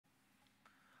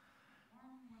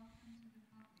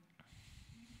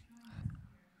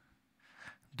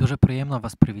Дуже приємно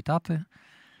вас привітати.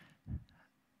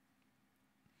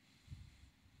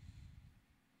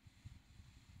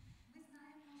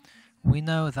 We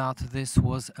know that this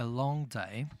was a long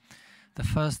day, the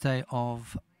first day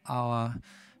of our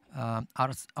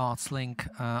ArtsLink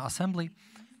assembly.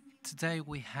 Today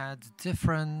we had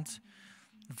different,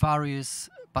 various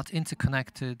but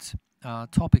interconnected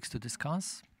topics to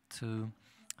discuss, to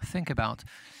think about.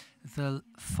 The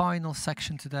final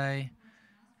section today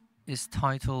is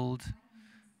titled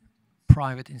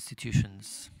Private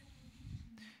Institutions.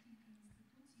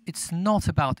 It's not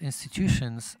about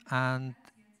institutions, and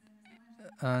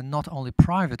not only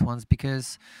private ones, because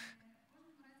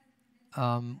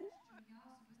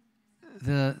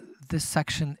this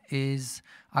section is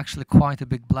actually quite a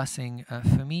big blessing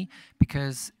for me,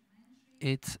 because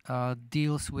it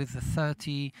deals with the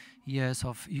 30 years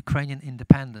of Ukrainian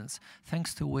independence,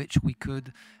 thanks to which we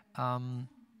could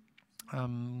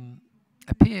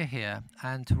appear here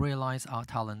and realize our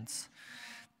talents.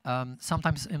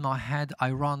 Sometimes in my head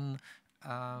I run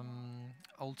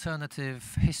alternative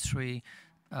history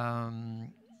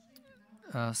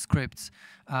scripts.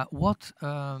 What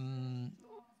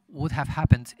would have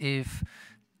happened if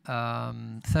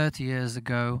 30 years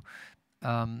ago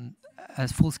a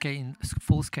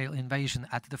full-scale invasion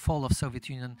at the fall of Soviet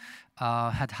Union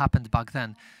had happened back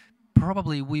then?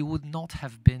 Probably we would not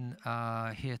have been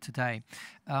here today.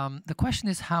 The question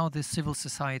is how the civil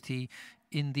society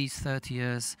in these 30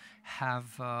 years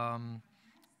have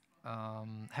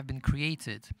been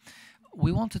created.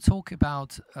 We want to talk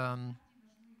about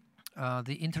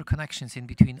the interconnections in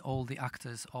between all the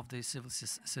actors of the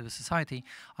civil society.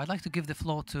 I'd like to give the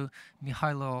floor to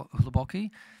Mykhailo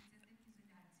Glubokyi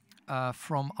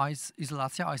from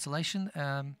IZOLYATSIA, isolation,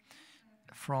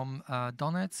 from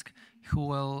Donetsk, who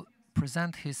will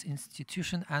present his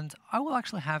institution, and I will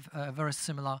actually have a very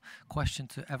similar question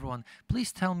to everyone.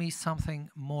 Please tell me something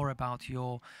more about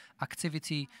your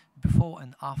activity before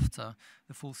and after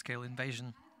the full-scale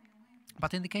invasion.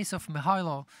 But in the case of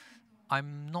Mykhailo,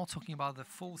 I'm not talking about the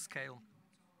full-scale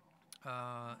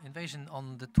invasion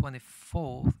on the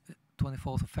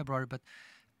 24th of February, but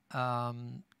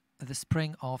the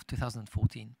spring of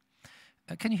 2014.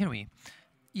 Can you hear me?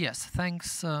 Yes, thanks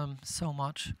so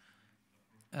much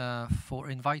for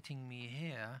inviting me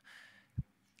here.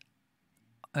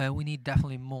 We need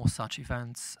definitely more such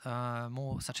events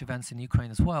in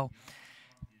Ukraine as well.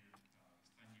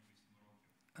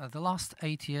 The last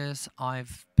 8 years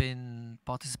I've been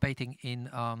participating in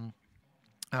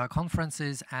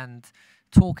conferences and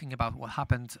talking about what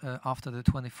happened after the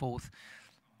 24th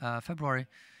February.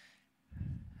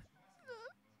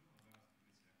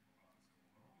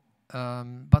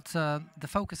 But the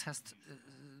focus has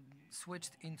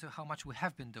switched into how much we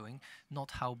have been doing,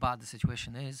 not how bad the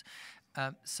situation is.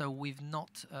 So we've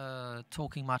not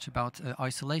talking much about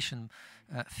isolation,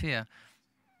 fear.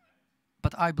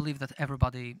 But I believe that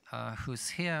everybody who's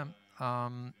here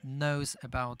knows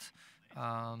about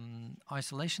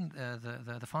isolation.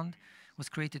 The fund was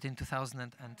created in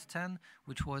 2010,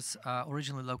 which was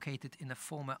originally located in a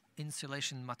former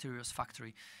insulation materials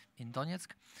factory in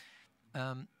Donetsk.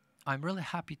 I'm really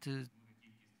happy to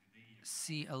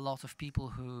see a lot of people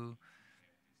who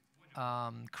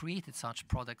created such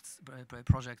projects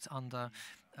under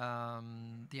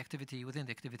within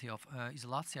the activity of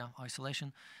IZOLYATSIA,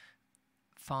 isolation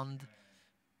fund,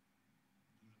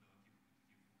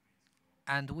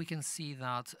 and we can see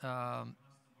that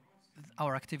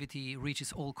our activity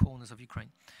reaches all corners of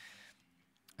Ukraine.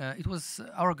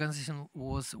 Our organization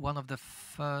was one of the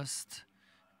first.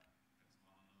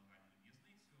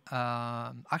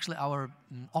 Actually, our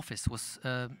office was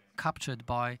captured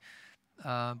by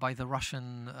the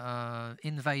Russian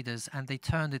invaders, and they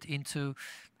turned it into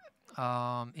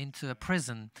a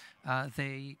prison.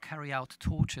 They carry out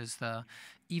tortures there,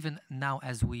 even now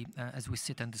as we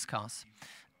sit and discuss.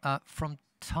 From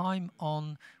time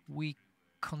on, we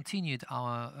continued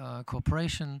our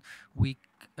cooperation. We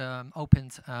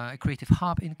opened a creative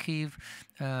hub in Kyiv.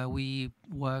 We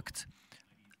worked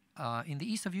in the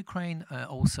east of Ukraine,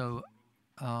 also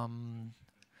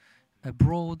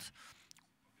abroad.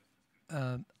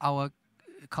 Our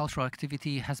cultural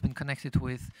activity has been connected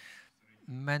with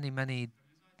many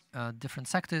different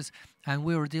sectors, and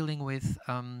we were dealing with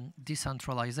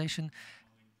decentralization.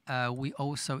 We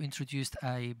also introduced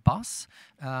a bus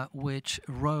which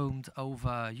roamed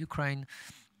over Ukraine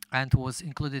and was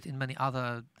included in many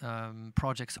other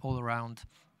projects all around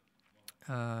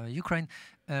Ukraine.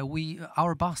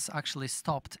 Our bus actually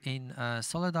stopped in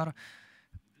Soledar,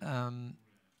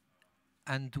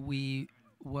 and we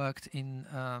worked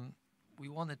we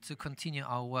wanted to continue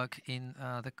our work in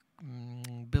the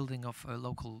building of a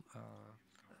local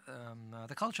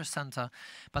the culture center,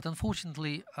 but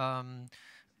unfortunately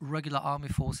regular army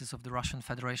forces of the Russian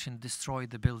Federation destroyed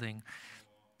the building.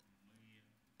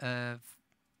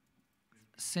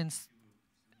 Since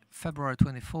February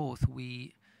 24th,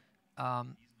 we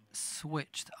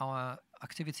switched our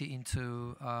activity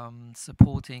into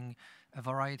supporting a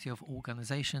variety of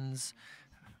organizations.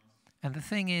 And the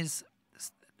thing is,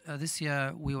 this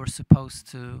year we were supposed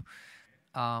to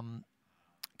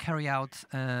carry out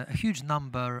a huge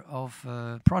number of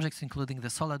projects, including the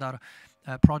Soledar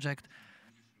project,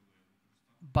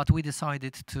 but we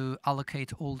decided to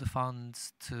allocate all the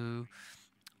funds to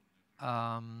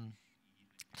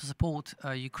support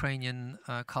Ukrainian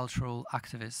cultural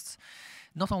activists.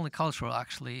 Not only cultural,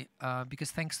 actually,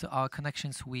 because thanks to our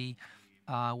connections, we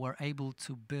were able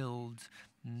to build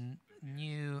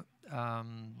new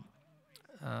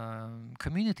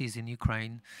communities in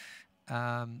Ukraine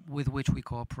with which we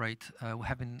cooperate. We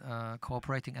have been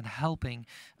cooperating and helping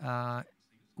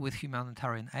with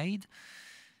humanitarian aid.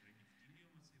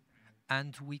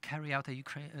 And we carry out a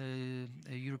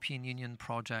European Union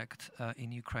project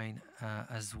in Ukraine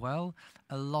as well.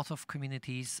 A lot of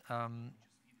communities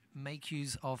make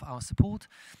use of our support,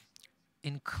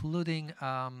 including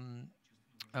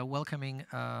welcoming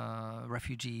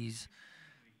refugees,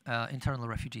 internal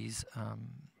refugees.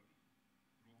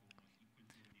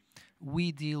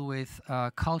 We deal with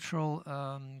cultural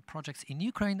projects in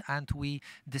Ukraine, and we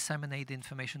disseminate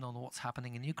information on what's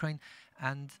happening in Ukraine,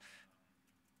 and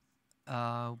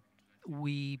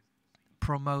we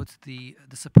promote the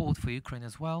support for Ukraine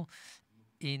as well.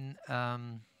 In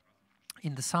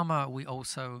the summer, we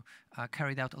also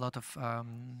carried out a lot of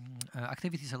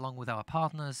activities along with our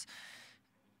partners.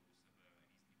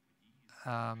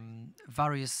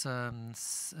 Various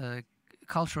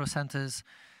cultural centers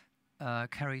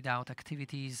carried out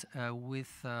activities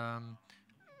with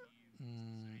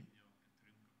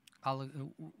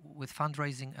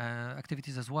fundraising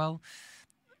activities as well.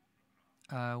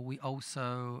 We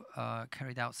also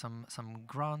carried out some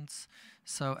grants,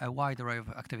 so a wide array of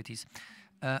activities.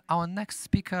 Our next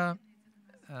speaker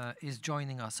is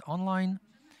joining us online.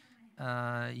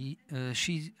 Her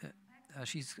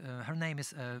name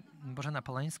is Bozhena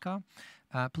Pelenska.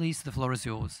 Please, the floor is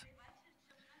yours.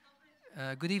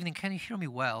 Good evening. Can you hear me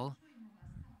well?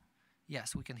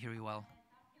 Yes, we can hear you well.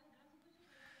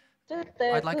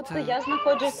 I'd like to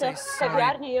say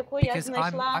sorry because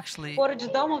I'm actually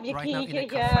right now in a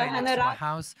cafe next to my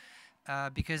house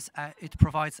because it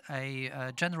provides a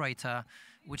generator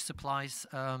which supplies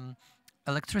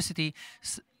electricity.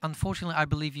 Unfortunately, I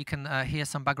believe you can hear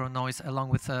some background noise along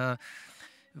with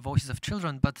voices of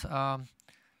children, but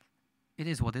it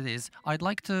is what it is. I'd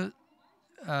like to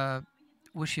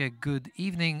wish you a good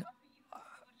evening.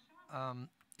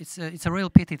 It's a real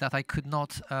pity that I could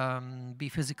not be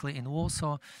physically in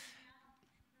Warsaw,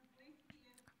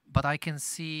 but I can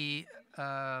see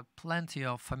plenty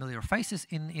of familiar faces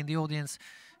in the audience,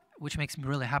 which makes me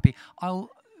really happy.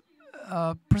 I'll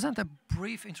present a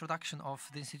brief introduction of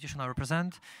the institution I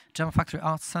represent, Gem Factory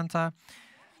Arts Center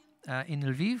in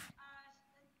Lviv.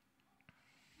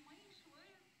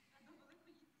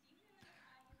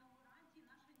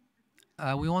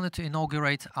 We wanted to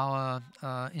inaugurate our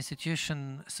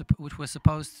institution, which was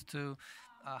supposed to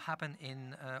happen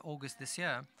in August this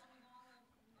year.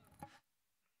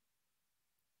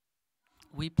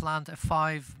 We planned a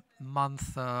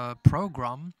 5-month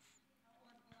program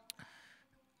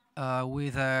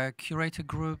with a curator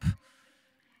group,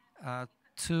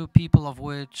 2 people of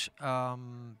which are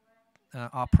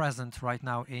present right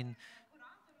now in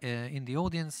the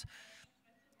audience.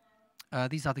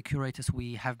 These are the curators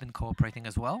we have been cooperating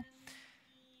as well.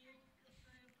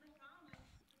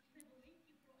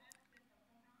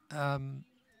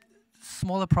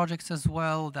 Smaller projects as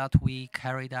well that we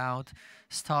carried out,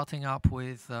 starting up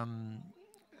with in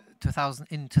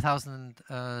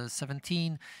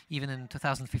 2017, even in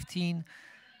 2015.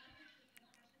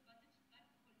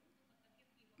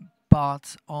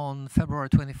 But on February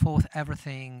 24th,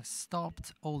 everything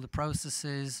stopped. All the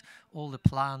processes, all the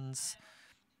plans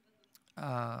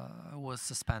was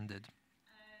suspended.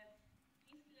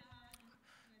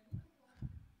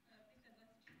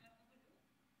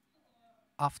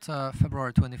 After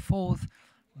February 24th,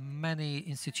 many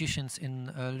institutions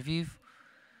in Lviv,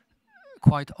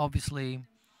 quite obviously,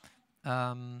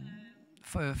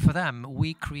 for them,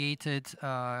 we created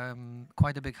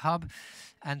quite a big hub,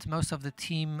 and most of the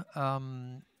team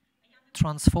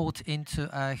transferred into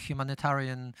a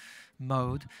humanitarian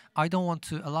mode. I don't want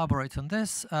to elaborate on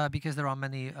this because there are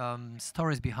many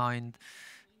stories behind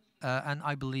and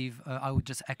I believe I would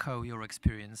just echo your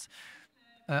experience.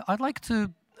 I'd like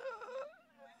to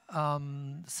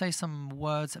say some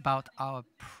words about our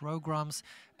programs.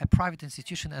 A private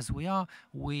institution as we are,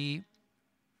 we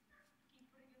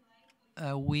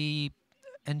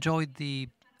enjoyed the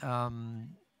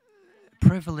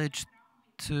privilege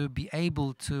to be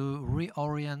able to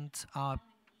reorient our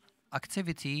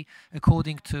activity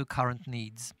according to current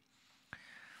needs.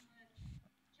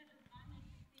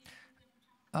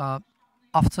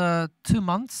 After 2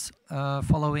 months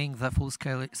following the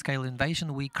full-scale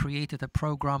invasion, we created a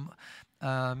program,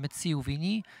 Mtsi u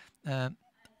Vini,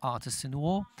 Artists in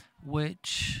War,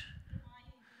 which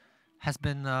has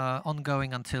been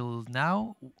ongoing until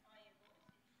now.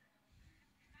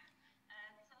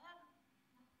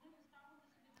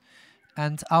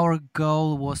 And our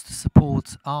goal was to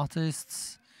support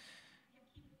artists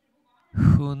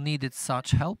who needed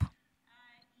such help.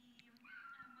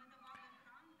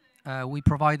 We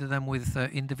provided them with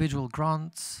individual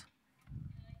grants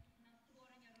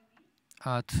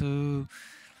to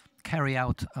carry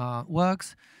out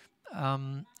works,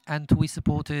 and we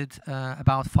supported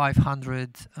about 500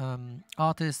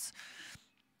 artists.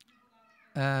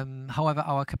 However,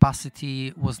 our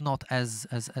capacity was not as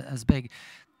big.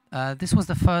 This was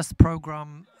the first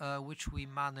program which we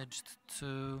managed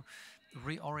to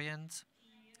reorient,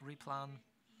 replan,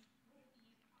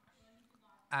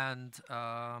 and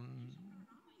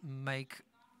make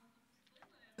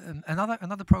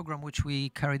another program which we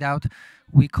carried out.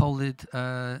 We called it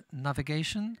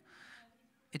Navigation.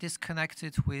 It is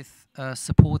connected with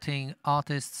supporting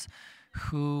artists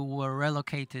who were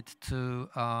relocated to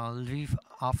Lviv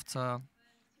after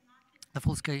the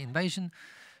full-scale invasion.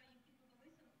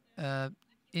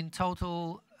 In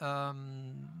total,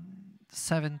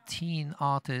 17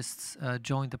 artists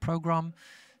joined the program.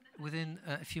 Within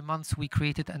a few months, we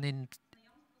created an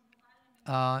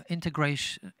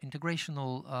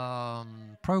integrational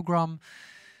program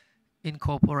in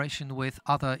cooperation with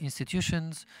other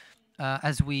institutions,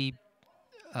 as we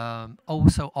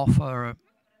also offer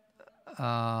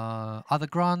other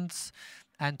grants,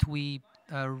 and we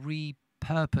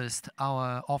repurposed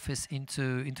our office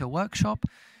into a workshop.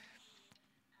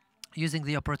 Using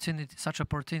the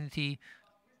opportunity,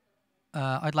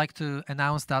 I'd like to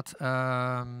announce that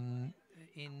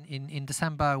in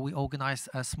December we organized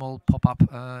a small pop-up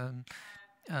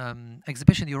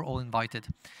exhibition. You're all invited.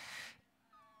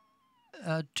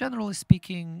 Generally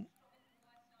speaking,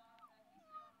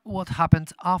 what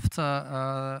happened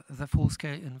after the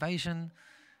full-scale invasion,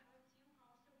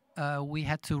 we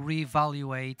had to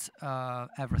reevaluate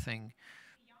everything.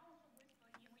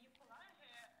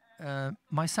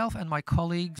 Myself and my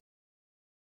colleagues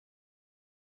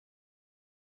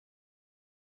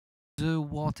do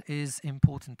what is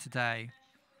important today,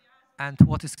 and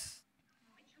what is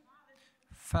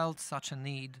felt such a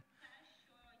need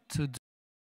to do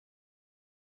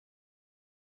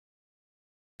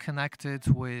connected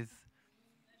with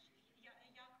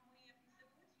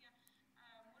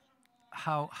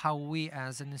how we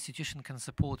as an institution can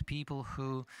support people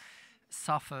who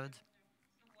suffered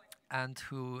and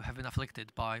who have been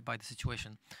afflicted by the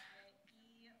situation.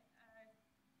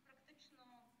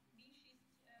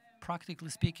 Practically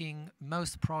speaking,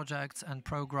 most projects and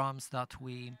programs that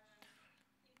we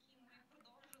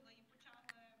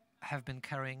have been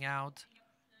carrying out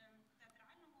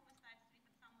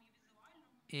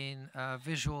in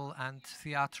visual and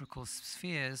theatrical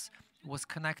spheres was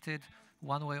connected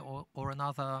one way or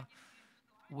another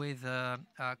with the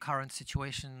current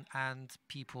situation and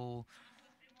people.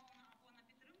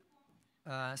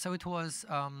 So it was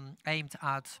aimed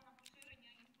at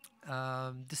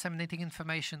disseminating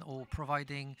information or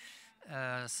providing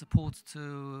support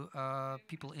to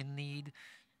people in need,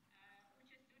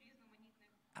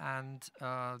 and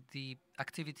the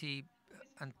activity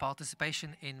and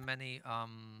participation in many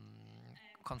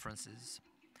conferences.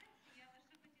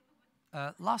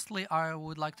 Lastly, I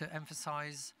would like to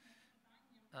emphasize,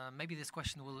 maybe this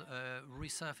question will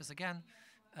resurface again.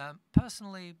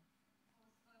 Personally,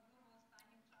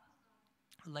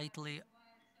 lately,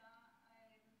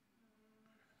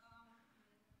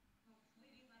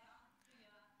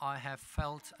 I have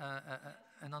felt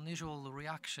an unusual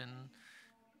reaction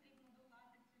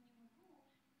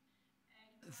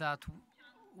that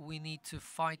we need to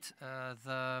fight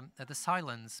the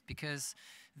silence, because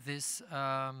this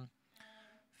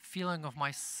feeling of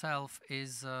myself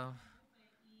is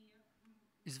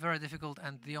very difficult,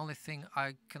 and the only thing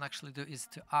I can actually do is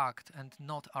to act and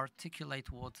not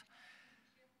articulate what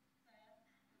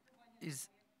is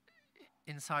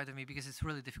inside of me, because it's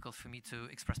really difficult for me to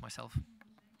express myself.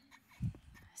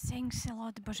 Thanks a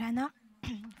lot, Bozhena,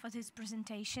 for this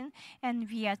presentation. And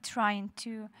we are trying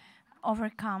to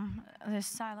overcome the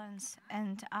silence.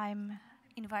 And I'm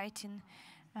inviting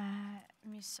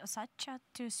Ms. Osadcha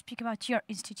to speak about your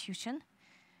institution.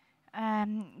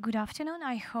 Good afternoon.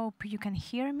 I hope you can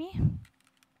hear me.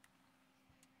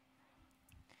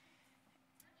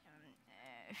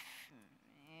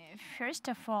 First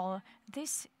of all,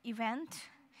 this event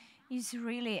is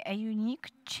really a unique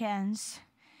chance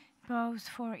both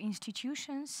for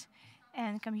institutions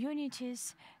and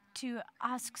communities to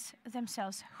ask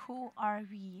themselves, who are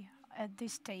we at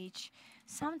this stage?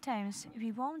 Sometimes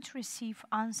we won't receive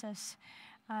answers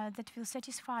that will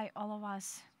satisfy all of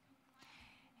us.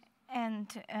 And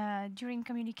during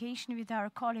communication with our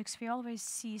colleagues, we always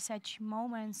see such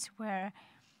moments where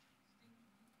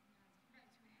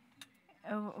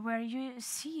you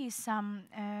see some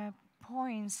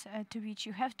points to which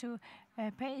you have to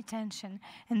pay attention.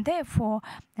 And therefore,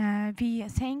 we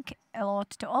thank a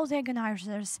lot to all the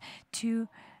organizers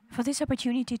for this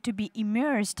opportunity to be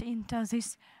immersed into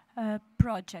this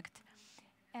project.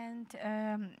 And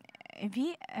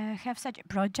we have such a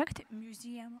project,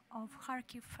 Museum of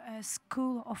Kharkiv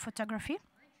School of Photography.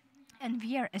 And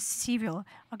we are a civil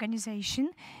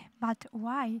organization. But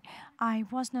why I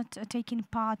was not taking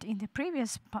part in the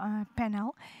previous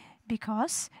panel?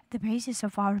 Because the basis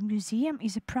of our museum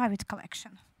is a private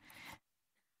collection.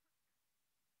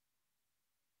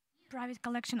 Private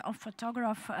collection of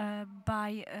photograph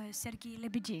by Sergei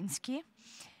Lebedinsky.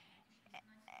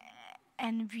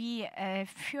 And we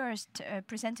first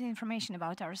presented information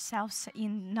about ourselves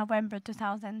in November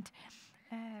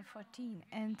 2014.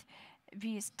 And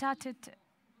we started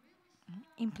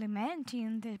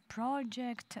implementing the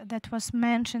project that was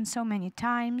mentioned so many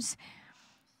times.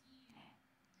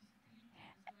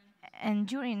 And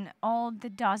during all the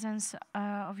dozens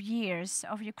of years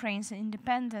of Ukraine's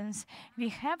independence, we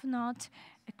have not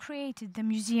created the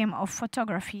Museum of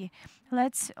Photography.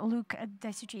 Let's look at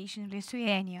the situation in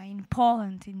Lithuania, in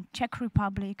Poland, in Czech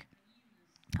Republic.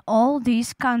 All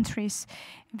these countries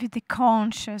with the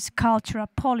conscious cultural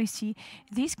policy,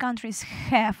 these countries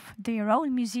have their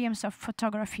own museums of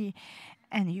photography.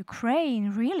 And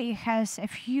Ukraine really has a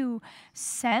few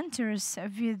centers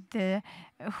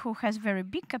who has very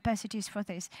big capacities for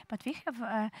this. But we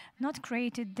have not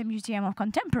created the Museum of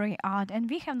Contemporary Art, and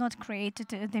we have not created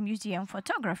the Museum of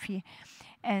Photography.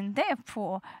 And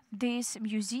therefore, this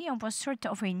museum was sort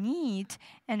of a need,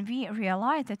 and we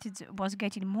realized that it was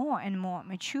getting more and more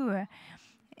mature.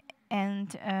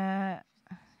 And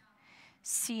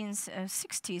since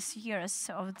 60s years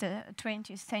of the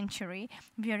 20th century,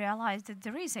 we realized that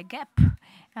there is a gap,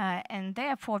 and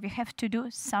therefore we have to do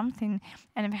something,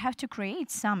 and we have to create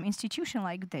some institution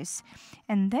like this.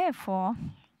 And therefore,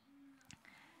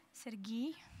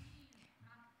 Sergei,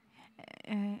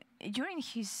 during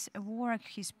his work,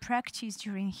 his practice,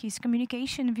 during his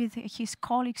communication with his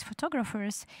colleagues,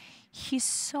 photographers, he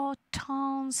saw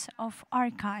tons of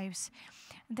archives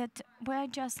that were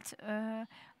just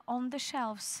on the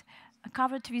shelves,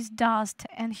 covered with dust,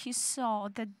 and he saw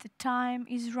that the time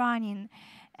is running,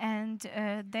 and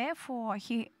therefore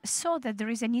he saw that there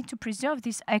is a need to preserve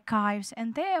these archives,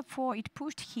 and therefore it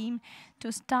pushed him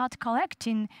to start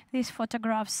collecting these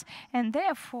photographs. And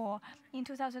therefore, in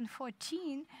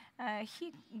 2014,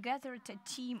 he gathered a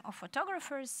team of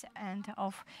photographers and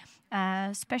of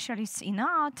specialists in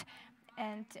art,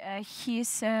 and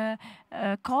his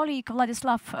colleague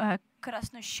Vladislav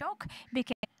Krasnoshok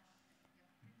became.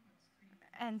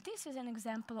 And this is an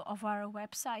example of our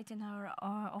website and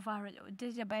of our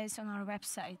database on our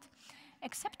website.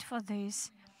 Except for this,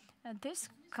 this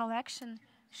collection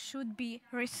should be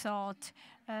rethought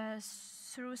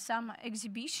through some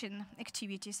exhibition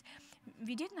activities.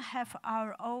 We didn't have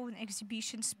our own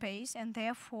exhibition space, and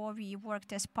therefore we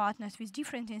worked as partners with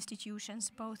different institutions,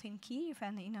 both in Kyiv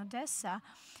and in Odessa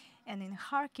and in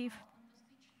Kharkiv.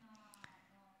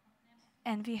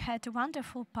 And we had a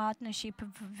wonderful partnership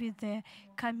with the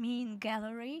Kamin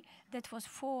Gallery that was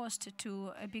forced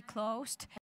to be closed.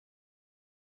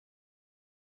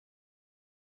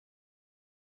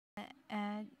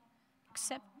 And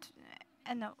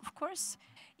of course,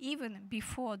 even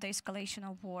before the escalation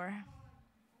of war.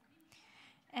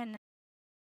 And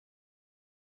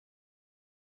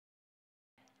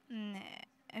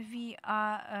we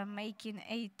are making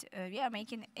eight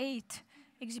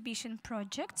exhibition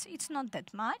projects. It's not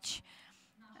that much,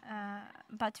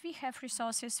 but we have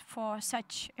resources for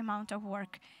such amount of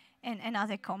work. And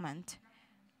another comment: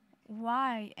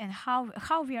 why and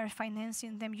how we are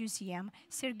financing the museum?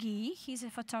 Sergei, he's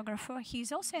a photographer.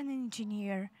 He's also an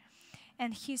engineer,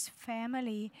 and his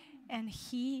family and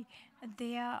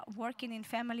they are working in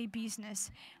family business,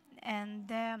 and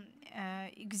the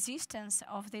existence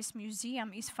of this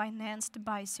museum is financed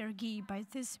by Sergei, by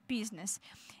this business,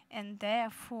 and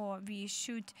therefore we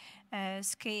should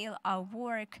scale our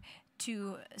work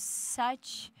to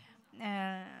such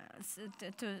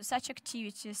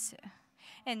activities.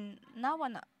 And no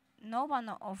one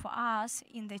of us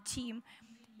in the team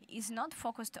is not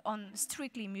focused on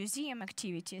strictly museum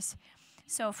activities.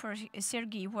 So for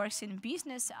Sergei works in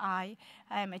business, I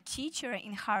am a teacher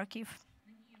in Kharkiv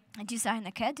Design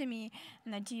Academy.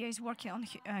 Nadia is working on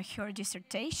her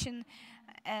dissertation.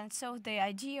 And so the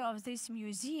idea of this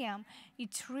museum,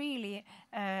 it really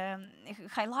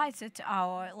highlighted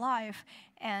our life,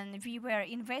 and we were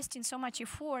investing so much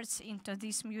efforts into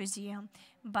this museum.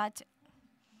 But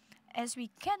as we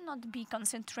cannot be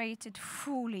concentrated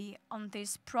fully on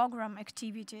these program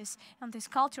activities, on these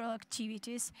cultural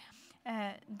activities,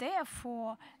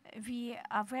 therefore we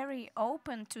are very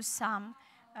open to some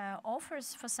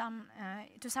offers for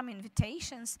to some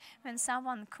invitations when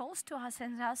someone calls to us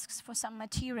and asks for some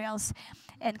materials,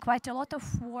 and quite a lot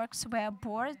of works were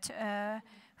bought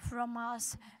from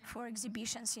us for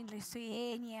exhibitions in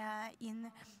Lithuania, in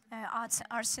Arts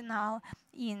Arsenal,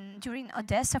 during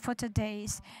Odessa Photo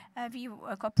Days. We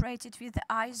cooperated with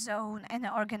iZone and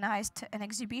organized an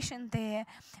exhibition there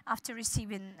after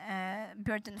receiving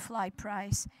Bird and Fly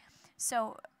Prize.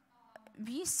 So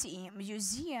we see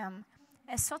museum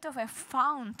as sort of a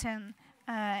fountain,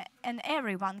 and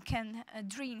everyone can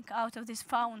drink out of this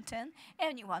fountain,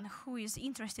 anyone who is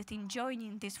interested in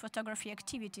joining these photography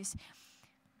activities.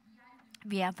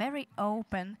 We are very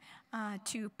open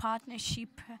to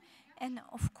partnership, and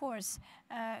of course,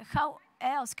 how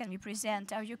else can we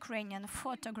present our Ukrainian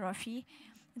photography?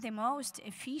 The most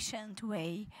efficient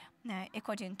way,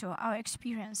 according to our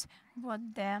experience, what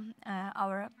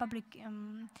our public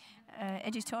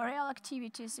editorial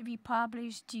activities. We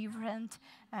publish different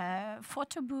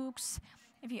photo books.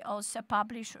 We also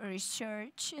publish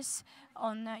researches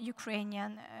on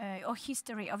Ukrainian or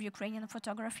history of Ukrainian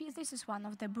photography. This is one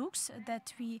of the books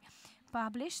that we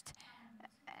published,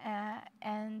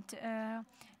 and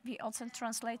we also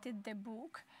translated the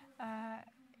book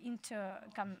into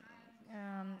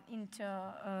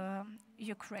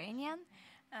Ukrainian,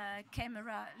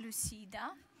 Camera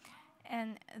Lucida,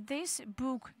 and this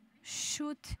book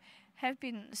should have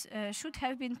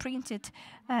been printed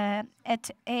at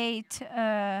 8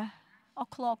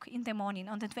 o'clock in the morning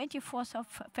on the 24th of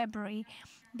February,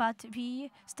 but we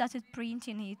started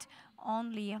printing it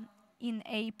only in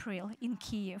April in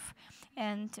Kyiv,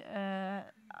 and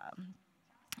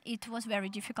it was very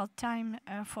difficult time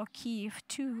for Kyiv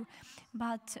too,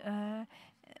 but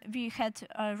we had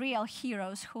real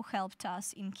heroes who helped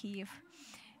us in Kyiv,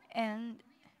 and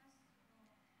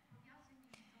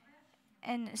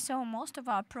so most of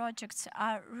our projects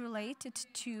are related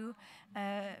to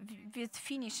with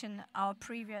finishing our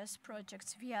previous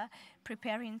projects. We are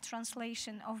preparing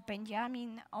translation of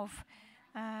Benjamin, of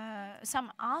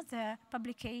some other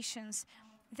publications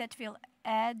that will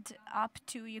add up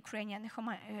to Ukrainian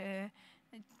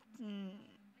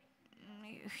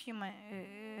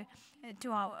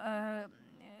to our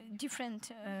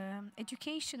different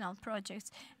educational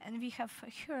projects, and we have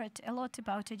heard a lot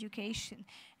about education,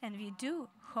 and we do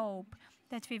hope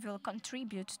that we will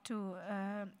contribute to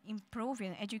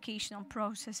improving educational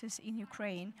processes in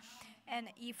Ukraine. And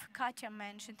if Katya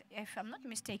mentioned, if I'm not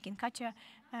mistaken, Katya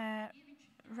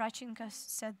Rachenko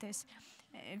said this,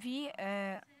 we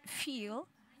feel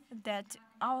that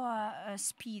our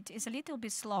speed is a little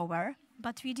bit slower,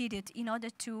 but we did it in order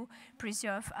to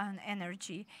preserve an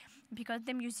energy, because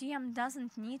the museum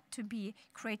doesn't need to be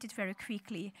created very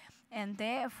quickly, and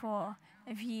therefore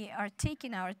we are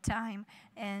taking our time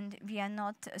and we are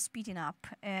not speeding up.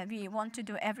 We want to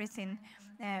do everything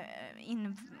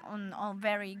on a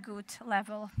very good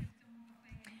level.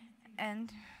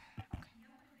 And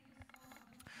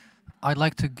I'd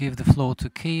like to give the floor to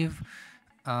Kyiv.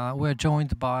 We're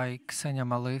joined by Ksenia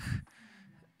Malykh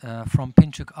from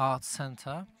Pinchuk Art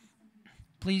Center.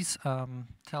 Please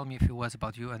tell me a few words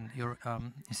about you and your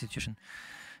institution.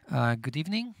 Good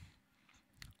evening.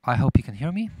 I hope you can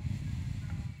hear me.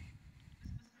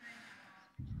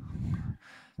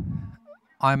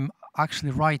 I'm actually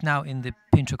right now in the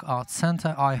Pinchuk Art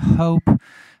Center. I hope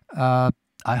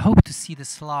to see the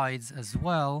slides as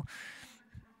well.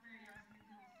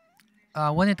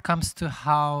 When it comes to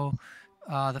how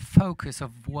the focus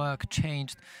of work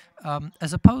changed,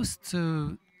 as opposed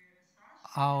to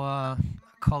our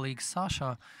colleague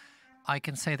Sasha, I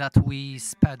can say that we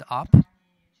sped up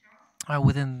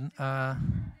within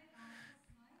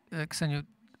Ksenia.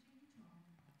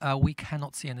 We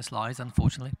cannot see any slides,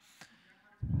 unfortunately.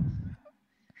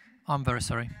 I'm very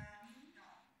sorry.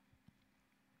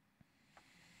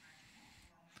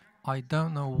 I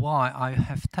don't know why. I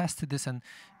have tested this and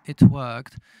it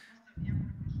worked.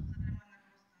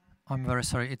 I'm very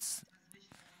sorry.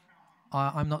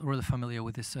 I'm not really familiar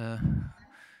with this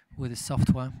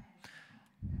software.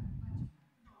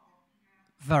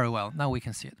 Very well. Now we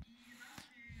can see it.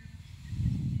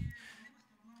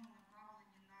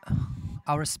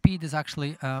 Our speed is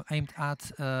actually aimed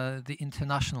at the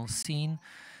international scene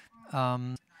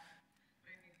in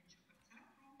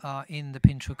the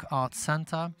Pinchuk Art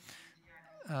Center.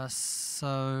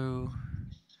 So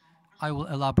I will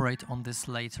elaborate on this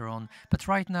later on. But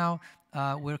right now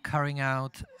we're carrying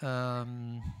out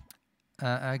an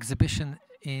exhibition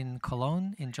in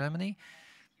Cologne, in Germany,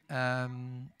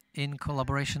 in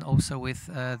collaboration also with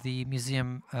the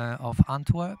Museum of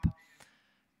Antwerp.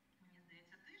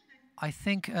 I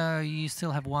think you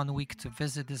still have 1 week to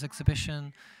visit this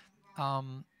exhibition.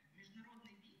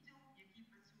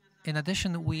 In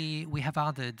addition, we have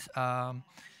added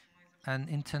an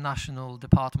international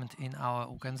department in our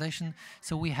organization.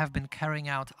 So we have been carrying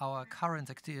out our current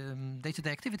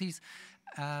day-to-day activities,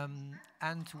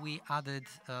 and we added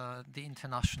the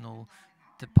international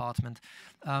department.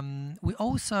 We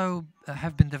also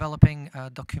have been developing a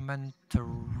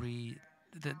documentary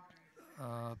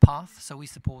path, so we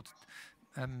support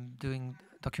doing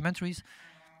documentaries.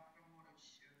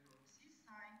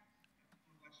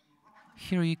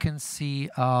 Here you can see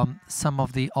some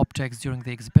of the objects during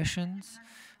the exhibitions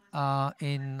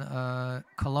in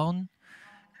Cologne.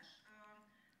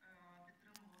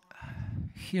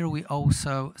 Here we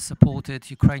also supported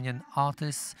Ukrainian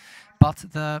artists, but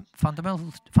the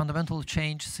fundamental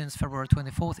change since February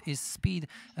 24th is speed,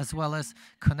 as well as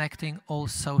connecting all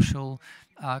social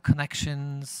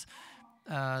connections,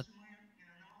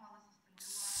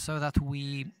 so that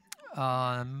we're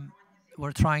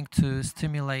trying to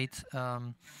stimulate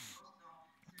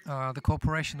the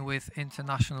cooperation with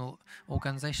international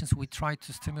organizations. We try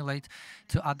to stimulate,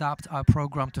 to adapt our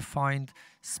program to find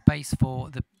space for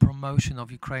the promotion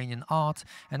of Ukrainian art.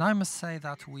 And I must say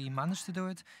that we managed to do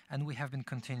it, and we have been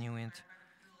continuing it.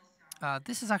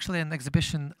 This is actually an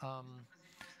exhibition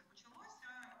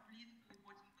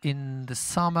in the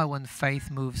summer when faith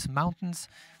moves mountains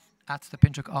at the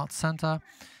Pinchuk Art Center.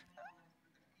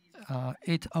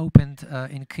 It opened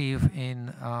in Kyiv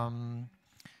in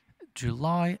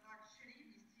July.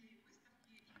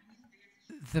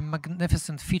 The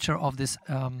magnificent feature of this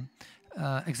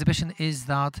exhibition is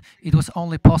that it was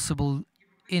only possible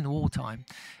in wartime.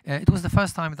 It was the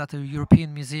first time that a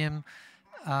European museum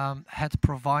had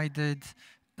provided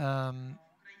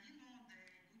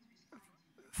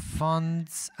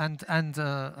funds and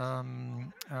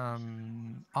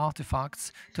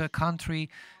artifacts to a country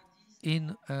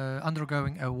in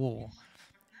undergoing a war.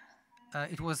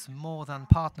 It was more than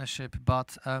partnership,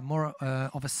 but more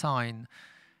of a sign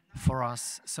for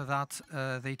us, so that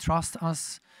they trust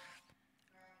us,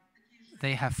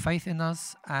 they have faith in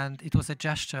us, and it was a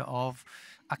gesture of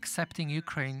accepting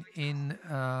Ukraine in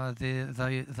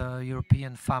the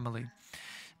European family.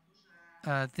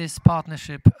 This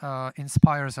partnership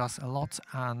inspires us a lot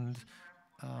and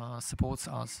supports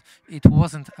us. It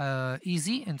wasn't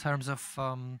easy in terms of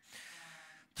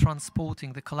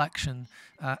transporting the collection,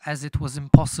 as it was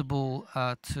impossible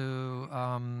to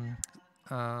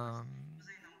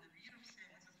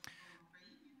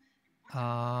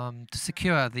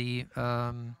secure this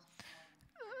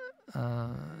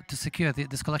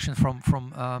collection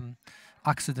from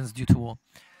accidents due to war.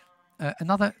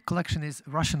 Another collection is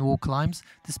Russian war crimes.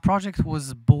 This project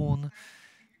was born.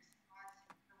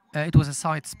 It was a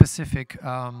site-specific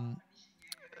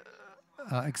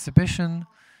exhibition.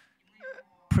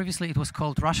 Previously, it was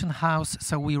called Russian House,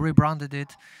 so we rebranded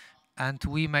it, and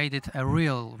we made it a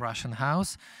real Russian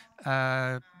house,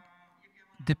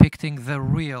 depicting the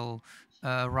real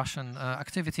Russian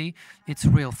activity, its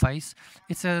real face.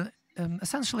 It's a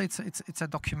essentially it's a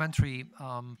documentary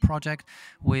project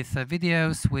with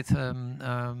videos, with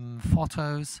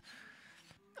photos,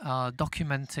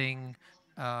 documenting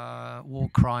war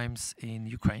crimes in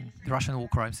Ukraine, the Russian war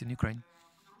crimes in Ukraine.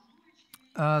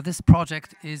 This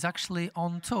project is actually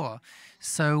on tour,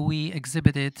 so we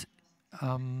exhibited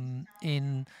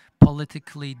in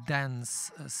politically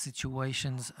dense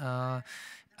situations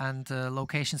and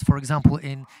locations, for example,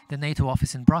 in the NATO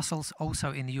office in Brussels,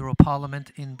 also in the Euro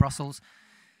Parliament in Brussels.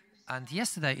 And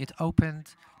yesterday it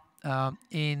opened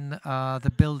in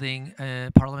the building,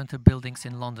 parliamentary buildings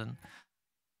in London.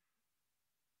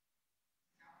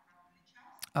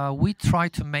 we try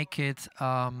to make it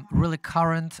really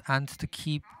current and to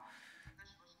keep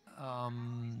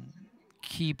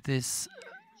this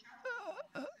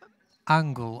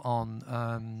angle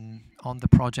on the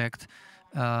project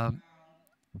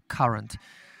current.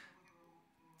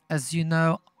 As you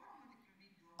know,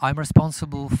 I'm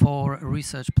responsible for a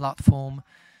research platform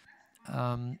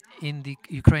in the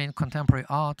Ukrainian contemporary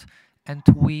art, and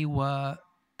we were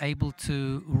able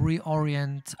to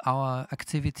reorient our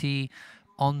activity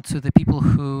onto the people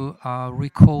who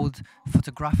record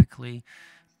photographically,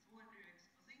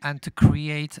 and to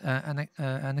create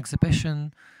an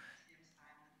exhibition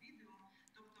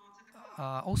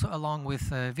also along with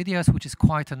videos, which is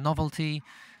quite a novelty.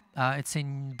 It's a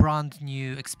brand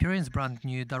new experience, brand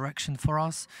new direction for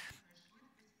us,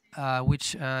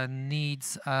 which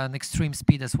needs an extreme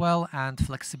speed as well and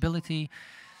flexibility,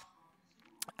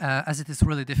 as it is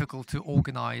really difficult to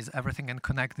organize everything and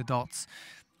connect the dots.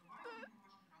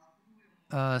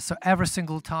 So every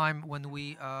single time when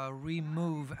we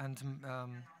remove and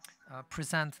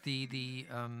present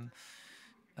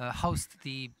host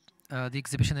the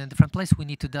exhibition in a different place, we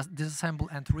need to disassemble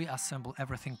and reassemble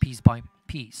everything piece by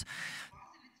piece.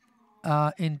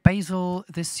 In Basel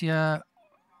this year,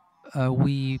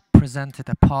 we presented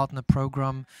a partner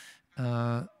program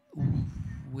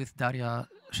with Daria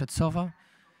Shetsova.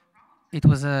 It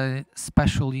was a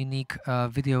special, unique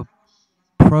video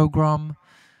program,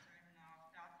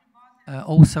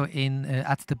 also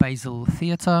at the Basel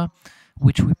Theatre,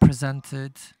 which we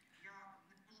presented.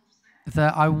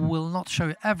 There, I will not show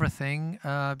you everything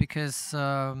because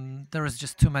there is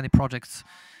just too many projects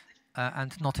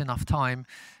and not enough time.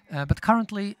 But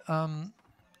currently,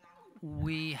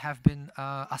 we have been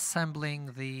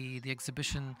assembling the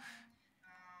exhibition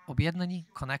Objednani,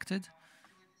 Connected,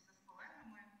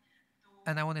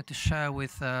 and I wanted to share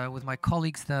with my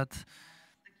colleagues that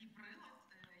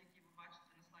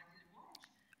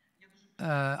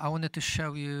I wanted to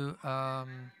show you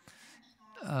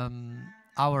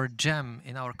our gem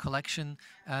in our collection.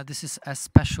 This is a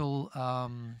special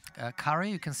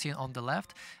carry. You can see it on the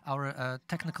left. Our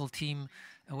technical team,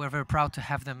 we're very proud to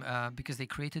have them because they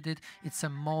created it. It's a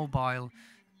mobile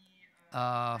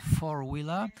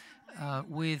four-wheeler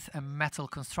with a metal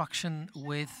construction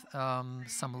with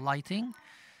some lighting,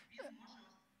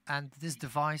 and this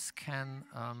device can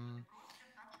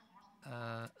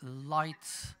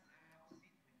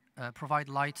provide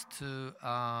light to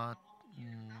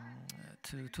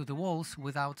the walls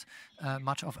without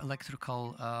much of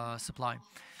electrical supply.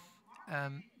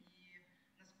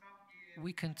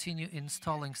 We continue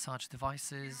installing such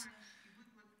devices,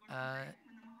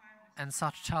 and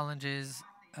such challenges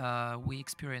we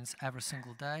experience every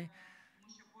single day.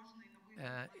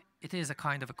 It is a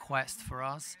kind of a quest for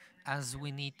us, as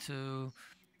we need to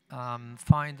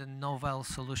find a novel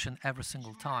solution every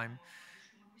single time.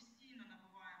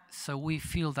 So we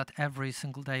feel that every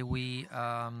single day we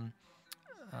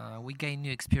gain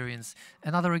new experience.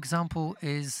 Another example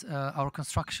is our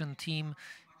construction team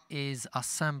is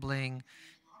assembling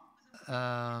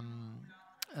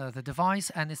the device,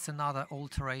 and it's another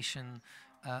alteration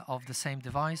of the same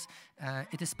device.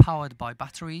 It is powered by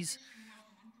batteries,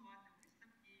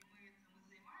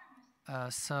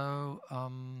 so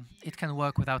it can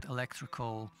work without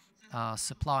electrical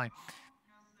supply.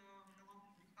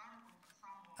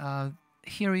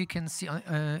 Here you can see,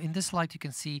 in this slide, you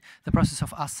can see the process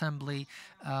of assembly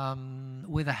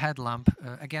with a headlamp,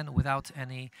 again, without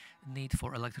any need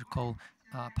for electrical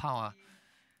power.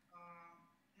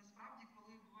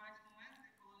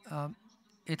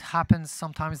 It happens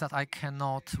sometimes that I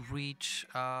cannot reach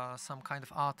some kind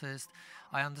of artist.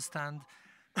 I understand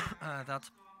that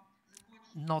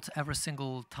not every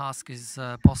single task is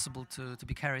possible to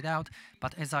be carried out,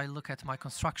 but as I look at my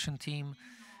construction team,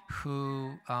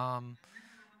 who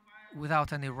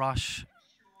without any rush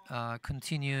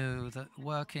continue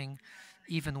working,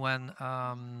 even when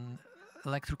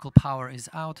electrical power is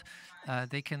out,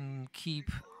 they can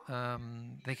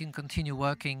continue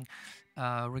working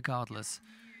regardless.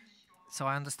 So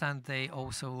I understand they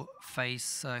also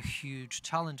face huge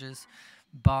challenges,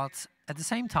 but at the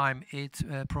same time, it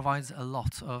provides a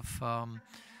lot of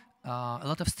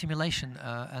stimulation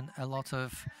and a lot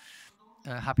of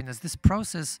happiness. This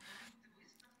process,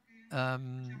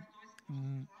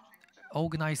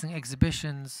 organizing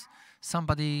exhibitions,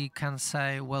 somebody can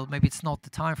say, well, maybe it's not the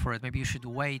time for it. Maybe you should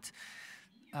wait.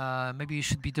 Maybe you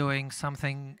should be doing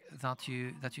something that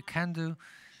you can do.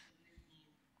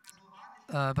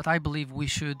 But I believe we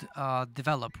should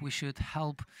develop. We should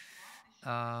help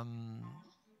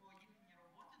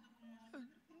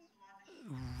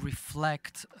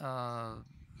reflect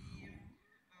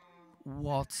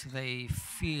what they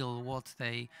feel, what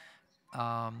they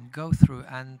go through,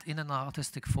 and in an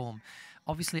artistic form.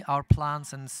 Obviously, our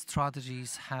plans and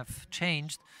strategies have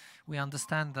changed. We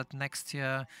understand that next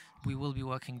year we will be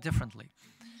working differently.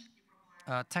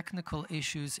 Technical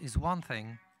issues is one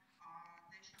thing,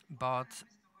 but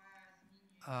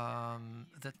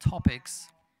the topics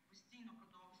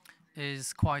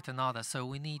is quite another. So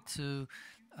we need to,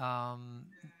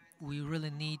 we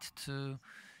really need to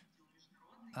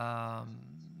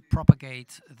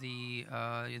propagate the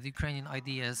Ukrainian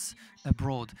ideas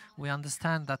abroad. We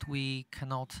understand that we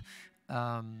cannot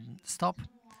stop,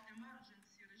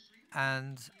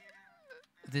 and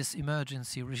this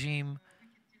emergency regime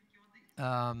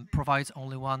provides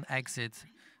only one exit.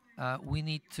 We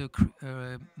need to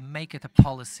make it a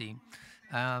policy,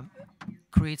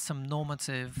 create some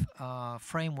normative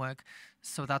framework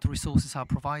so that resources are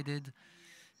provided,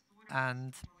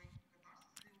 and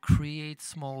create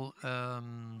small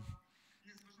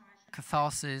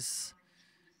catharsis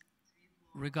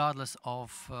regardless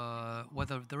of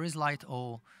whether there is light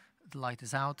or the light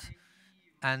is out.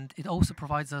 And it also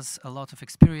provides us a lot of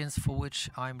experience for which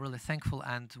I'm really thankful,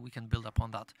 and we can build upon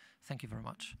that. Thank you very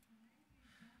much.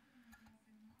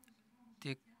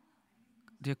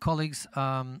 Dear colleagues,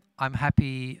 I'm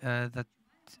happy that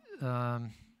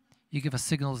you give us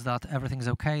signals that everything's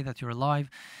okay, that you're alive,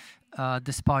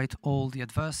 despite all the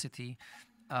adversity.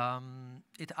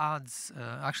 It adds,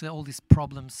 actually all these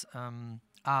problems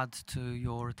add to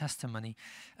your testimony.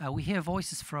 We hear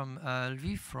voices from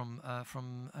Lviv,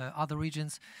 from other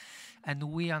regions,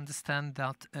 and we understand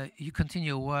that you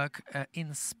continue work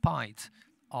in spite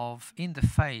of, in the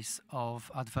face of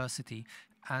adversity.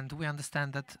 And we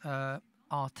understand that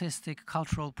artistic,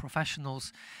 cultural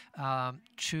professionals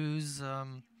choose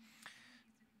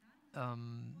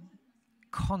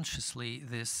consciously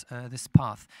this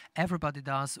path. Everybody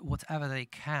does whatever they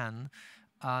can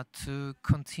to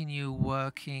continue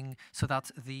working so that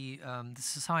the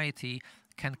society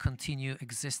can continue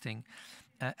existing.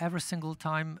 Every single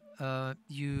time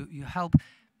you help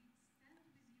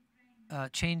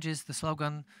changes the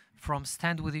slogan from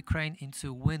Stand with Ukraine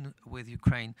into Win with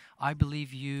Ukraine. I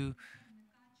believe you.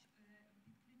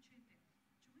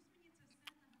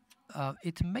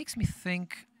 It makes me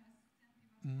think,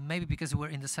 maybe because we're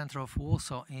in the center of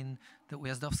Warsaw, in the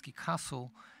Ujazdowski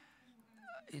Castle,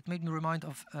 it made me remind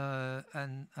of a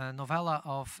novella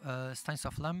of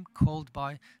Stanisław Lem called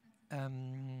by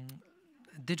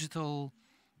Digital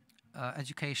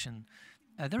Education.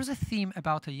 There is a theme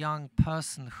about a young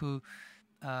person who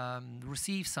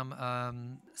receives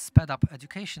some sped-up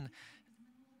education,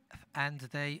 and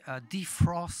they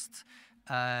defrost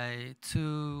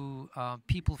to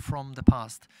people from the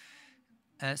past.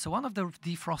 So one of the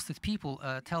defrosted people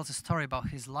tells a story about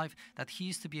his life, that he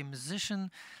used to be a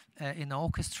musician in an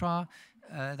orchestra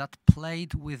that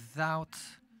played without,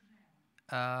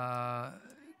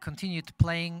 continued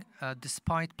playing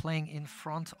despite playing in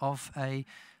front of a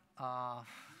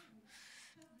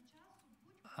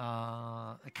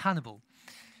cannibal.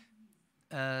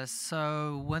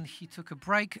 So when he took a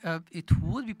break, it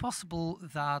would be possible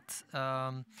that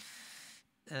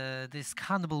this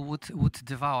cannibal would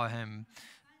devour him.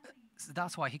 So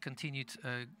that's why he continued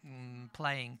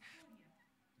playing.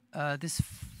 This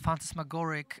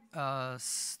phantasmagoric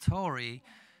story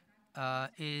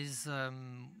is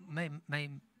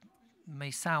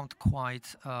may sound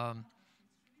quite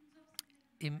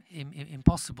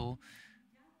impossible,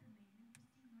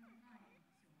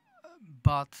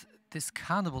 but this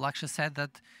cannibal actually said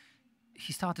that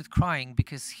he started crying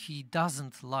because he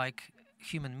doesn't like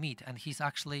human meat, and he's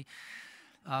actually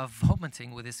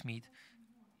vomiting with this meat.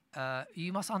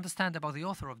 You must understand about the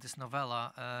author of this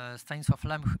novella, Stanisław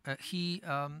Lem. He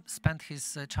spent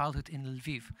his childhood in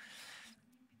Lviv.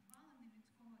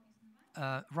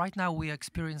 Right now we are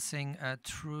experiencing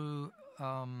true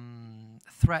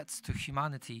threats to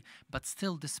humanity, but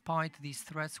still, despite these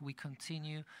threats, we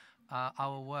continue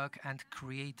our work and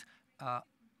create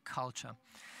culture.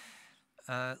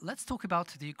 Let's talk about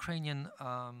the Ukrainian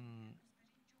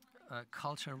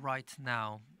culture right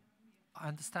now. I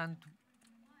understand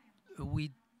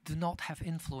we do not have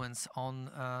influence on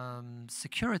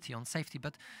security, on safety,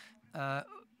 but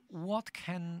what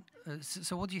can,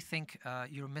 so what do you think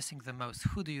you're missing the most?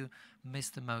 Who do you miss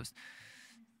the most?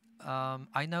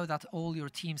 I know that all your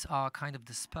teams are kind of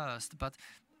dispersed, but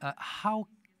how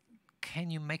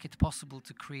can you make it possible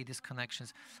to create these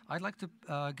connections? I'd like to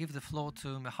give the floor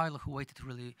to Mykhailo, who waited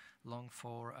really long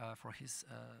for his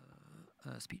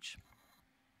speech.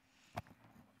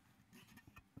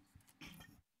 In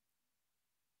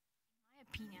my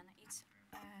opinion, it's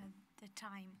the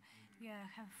time We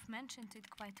have mentioned it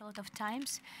quite a lot of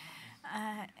times,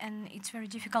 and it's very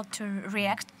difficult to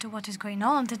react to what is going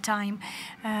on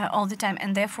all the time,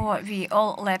 and therefore we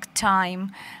all lack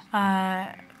time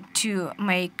to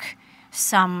make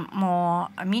some more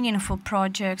meaningful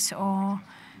projects or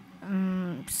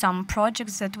some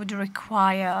projects that would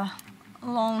require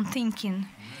long thinking.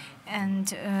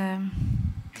 And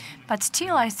but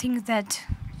still, I think that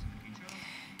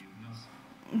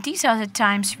these are the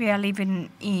times we are living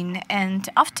in, and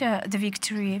after the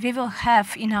victory, we will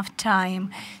have enough time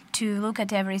to look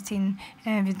at everything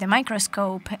with the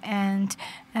microscope and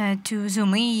to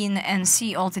zoom in and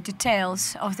see all the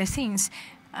details of the things,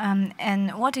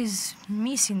 and what is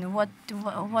missing, what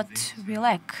we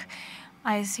lack.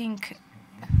 I think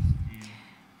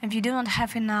we do not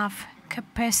have enough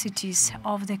capacities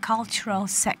of the cultural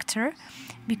sector,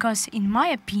 because in my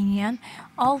opinion,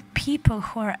 all people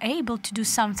who are able to do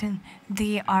something,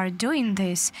 they are doing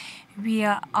this. We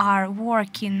are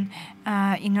working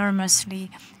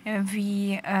enormously.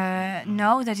 We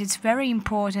know that it's very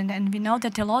important, and we know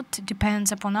that a lot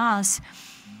depends upon us.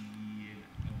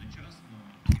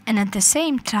 And at the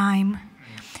same time,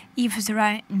 if there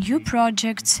are new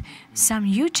projects, some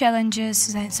new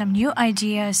challenges, some new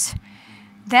ideas,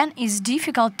 then it's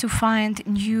difficult to find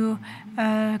new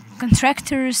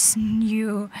contractors,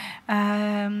 new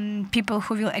people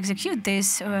who will execute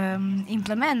this,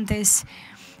 implement this.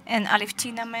 And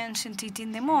Alevtina mentioned it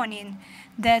in the morning,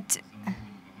 that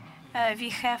we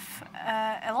have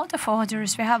a lot of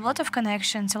orders, we have a lot of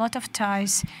connections, a lot of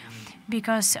ties,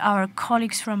 because our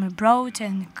colleagues from abroad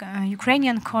and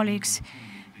Ukrainian colleagues,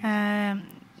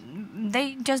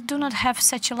 they just do not have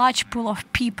such a large pool of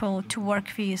people to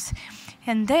work with.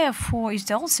 And therefore,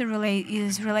 it also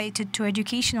is related to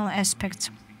educational aspects.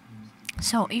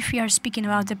 So if we are speaking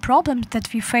about the problems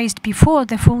that we faced before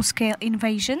the full-scale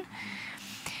invasion,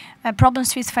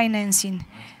 problems with financing,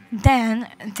 then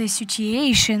the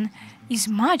situation is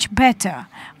much better,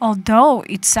 although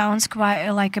it sounds quite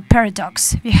like a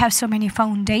paradox. We have so many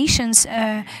foundations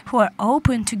who are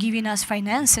open to giving us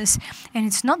finances, and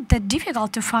it's not that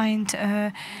difficult to find,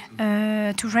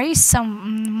 to raise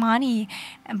some money,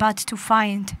 but to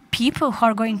find people who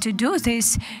are going to do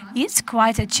this, it's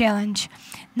quite a challenge.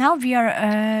 Now we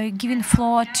are giving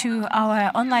floor to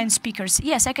our online speakers.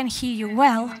 Yes, I can hear you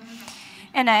well,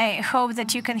 and I hope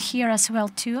that you can hear us well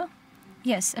too.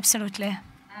 Yes, absolutely.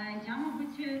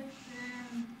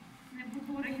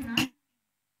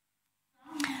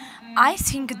 I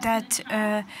think that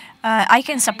I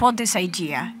can support this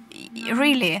idea.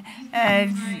 Really,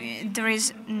 there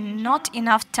is not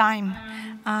enough time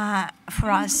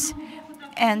for us.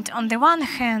 And on the one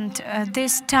hand,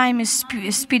 this time is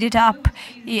speeded up,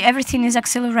 everything is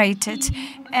accelerated,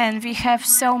 and we have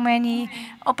so many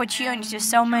opportunities,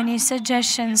 so many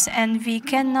suggestions, and we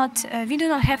do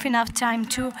not have enough time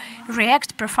to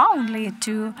react profoundly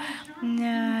to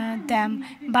them.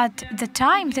 But the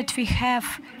time that we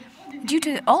have, due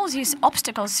to all these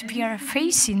obstacles we are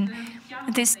facing,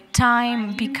 this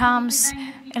time becomes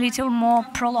a little more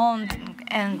prolonged,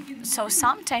 and so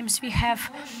sometimes we have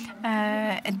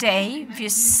a day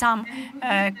with some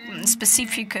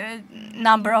specific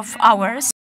number of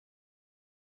hours.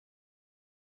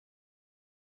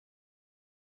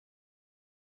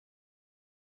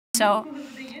 So,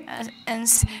 and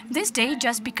this day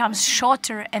just becomes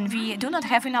shorter, and we do not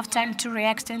have enough time to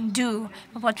react and do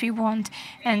what we want.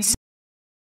 And so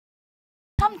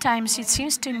sometimes it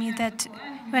seems to me that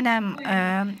when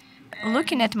I'm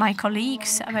looking at my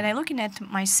colleagues, when I'm looking at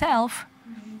myself,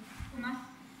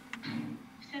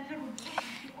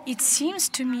 it seems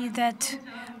to me that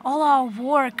all our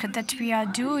work that we are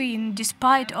doing,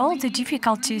 despite all the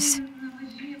difficulties,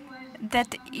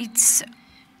 that it's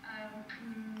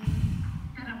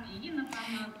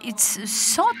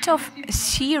sort of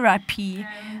therapy.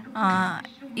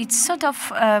 It's sort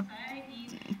of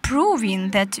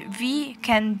proving that we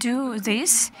can do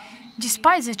this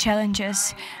despite the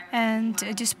challenges and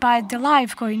despite the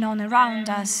life going on around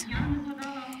us.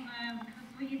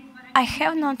 I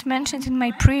have not mentioned in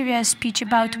my previous speech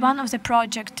about one of the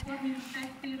projects,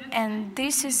 and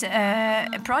this is a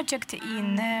project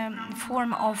in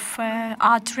form of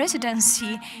art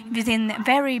residency within a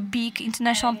very big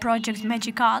international project,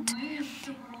 Magic Art.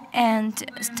 And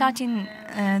starting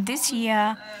this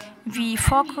year, we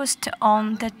focused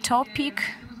on the topic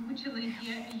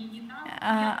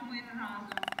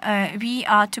We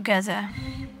Are Together.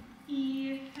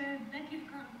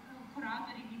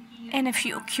 And a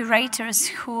few curators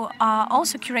who are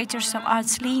also curators of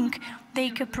ArtsLink, they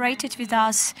cooperated with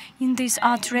us in this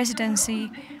art residency.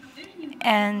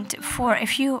 And for a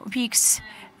few weeks,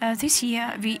 this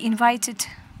year we invited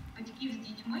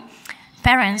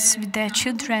parents with their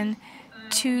children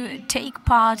to take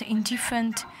part in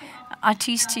different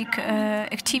artistic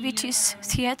activities,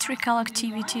 theatrical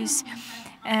activities,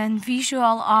 and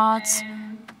visual arts.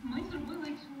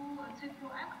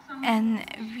 And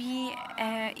we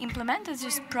implemented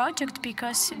this project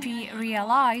because we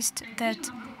realized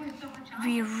that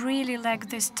we really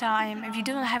lack this time. We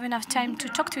don't have enough time to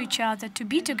talk to each other, to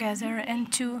be together,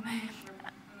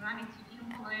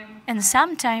 and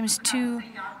sometimes to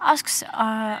ask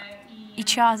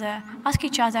each other,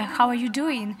 how are you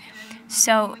doing?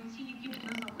 So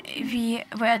we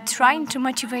were trying to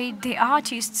motivate the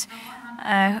artists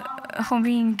whom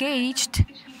we engaged,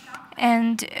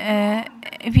 and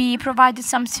we provided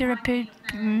some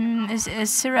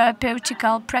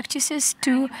therapeutical practices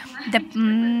to the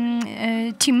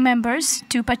team members,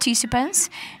 to participants,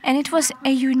 and it was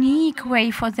a unique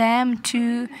way for them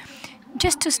to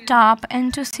just to stop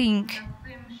and to think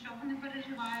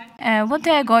what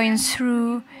they are going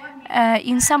through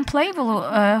in some playful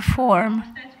form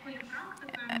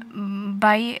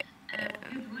by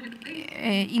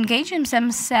engaging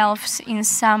themselves in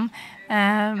some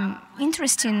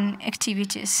interesting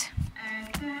activities.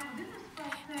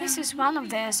 This is one of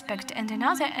the aspects, and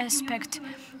another aspect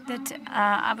that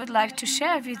I would like to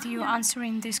share with you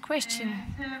answering this question.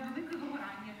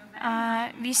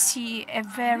 We see a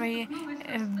very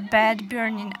bad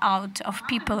burning out of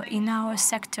people in our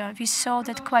sector. We saw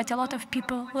that quite a lot of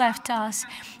people left us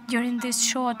during this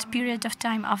short period of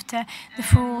time after the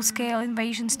full-scale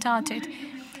invasion started,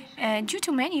 due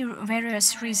to many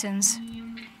various reasons.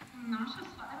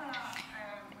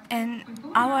 And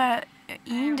our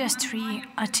industry,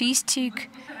 artistic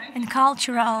and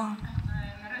cultural,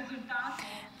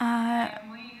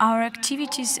 our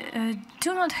activities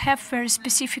do not have very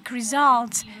specific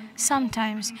results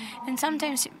sometimes, and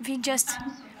sometimes we just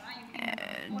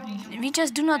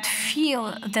do not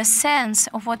feel the sense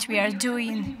of what we are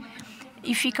doing.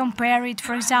 If we compare it,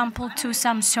 for example, to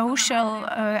some social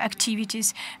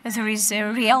activities, there is a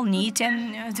real need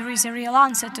and there is a real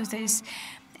answer to this.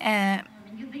 And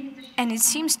it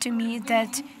seems to me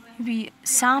that we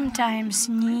sometimes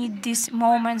need these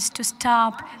moments to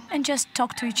stop and just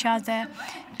talk to each other,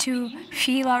 to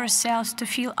feel ourselves, to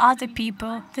feel other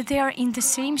people, that they are in the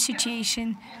same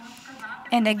situation.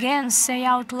 And again, say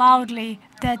out loudly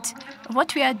that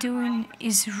what we are doing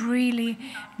is really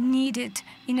needed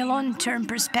in a long-term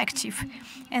perspective.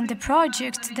 And the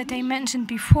projects that I mentioned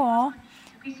before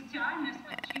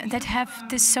that have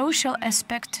the social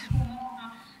aspect,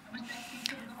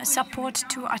 support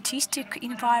to artistic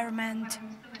environment,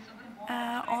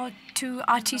 or to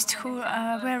artists who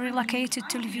were relocated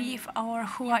to Lviv or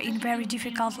who are in very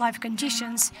difficult life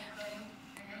conditions.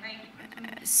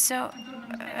 So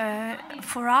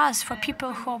for us, for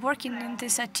people who are working in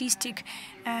this artistic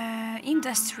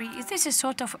industry, this is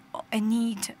sort of a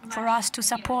need for us to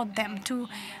support them, to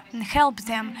help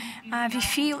them. We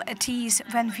feel at ease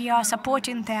when we are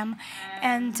supporting them,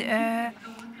 and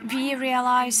we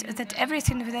realize that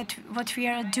everything that what we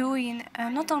are doing,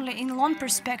 not only in long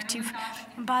perspective,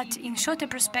 but in shorter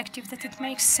perspective, that it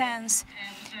makes sense,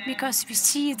 because we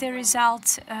see the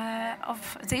results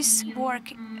of this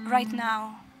work right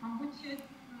now.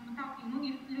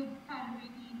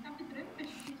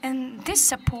 And this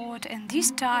support and these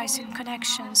ties and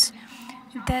connections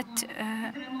that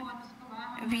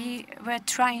we were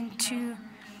trying to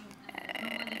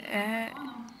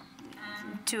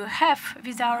have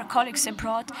with our colleagues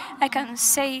abroad, I can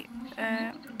say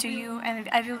to you, and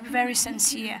I will be very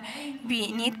sincere,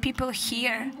 we need people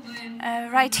here,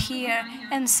 right here,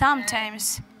 and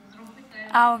sometimes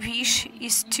our wish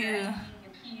is to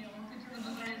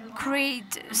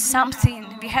create something.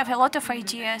 We have a lot of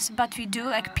ideas, but we do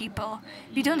lack people.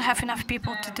 We don't have enough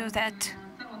people to do that.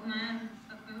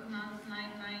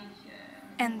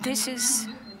 And this is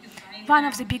one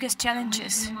of the biggest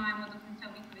challenges.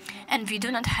 And we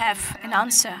do not have an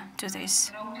answer to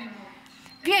this.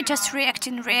 We are just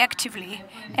reacting reactively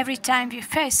every time we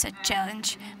face a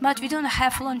challenge, but we don't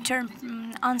have a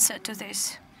long-term answer to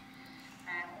this.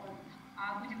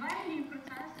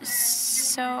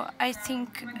 So I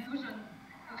think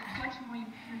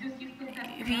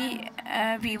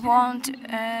we want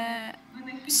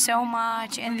so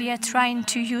much, and we are trying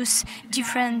to use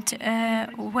different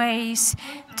ways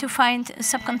to find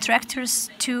subcontractors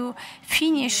to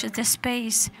finish the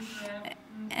space.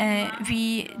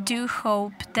 We do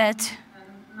hope that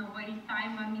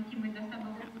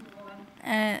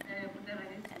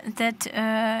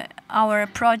our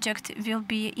project will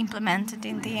be implemented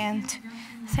in the end.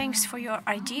 Thanks for your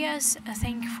ideas.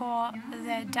 Thank you for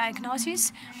the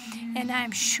diagnosis. And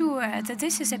I'm sure that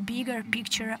this is a bigger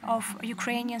picture of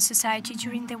Ukrainian society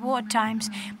during the war times.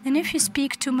 And if you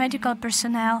speak to medical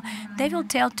personnel, they will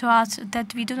tell to us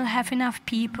that we don't have enough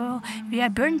people, we are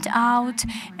burnt out,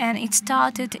 and it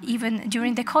started even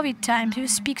during the COVID times. You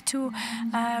speak to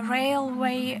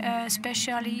railway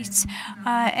specialists,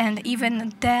 and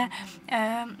even the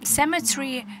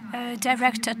cemetery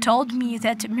director told me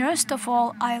that most of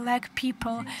all I lack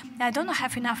people. I don't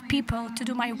have enough people to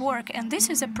do my work, and this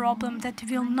is a problem that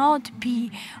will not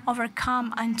be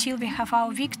overcome until we have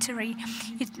our victory.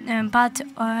 But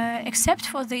except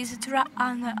for this, there are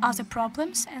other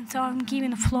problems, and so I'm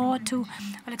giving the floor to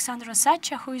Oleksandra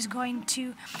Osadcha, who is going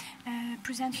to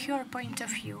present her point of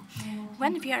view.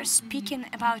 When we are speaking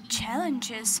about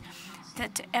challenges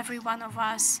that every one of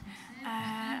us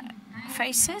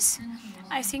faces,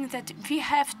 I think that we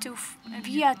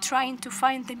are trying to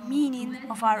find the meaning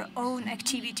of our own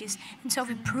activities, and so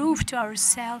we prove to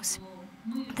ourselves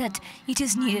that it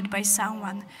is needed by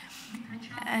someone.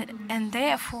 And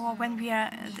therefore, when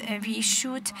we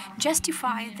should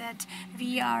justify that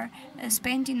we are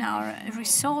spending our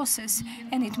resources,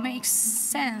 and it makes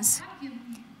sense.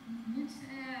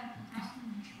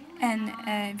 And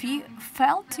we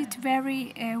felt it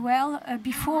very well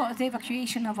before the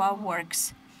evacuation of our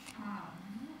works.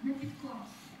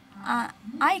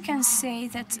 I can say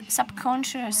that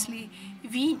subconsciously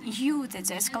we knew that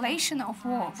the escalation of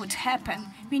war would happen.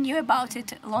 We knew about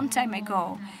it a long time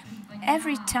ago.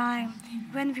 Every time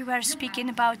when we were speaking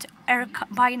about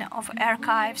buying of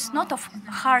archives, not of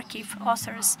Kharkiv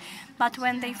authors, but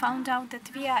when they found out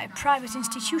that we are a private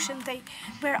institution, they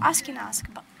were asking us,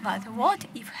 but what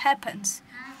if happens?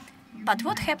 But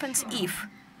what happens if?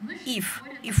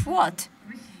 If what?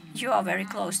 You are very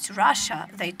close to Russia,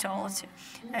 they told.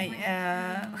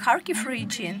 Kharkiv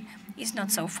region is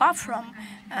not so far from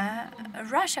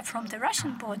Russia, from the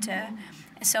Russian border,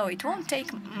 so it won't take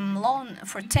long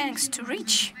for tanks to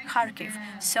reach Kharkiv.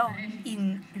 So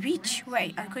in which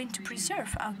way are you going to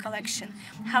preserve our collection?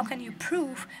 How can you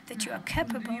prove that you are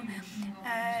capable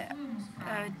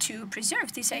to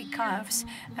preserve these archives?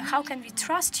 How can we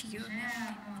trust you?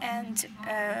 And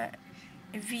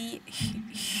we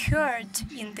felt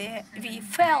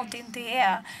in the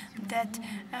air that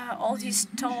all these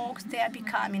talks, they are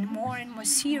becoming more and more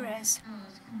serious.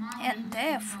 And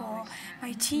therefore,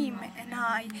 my team and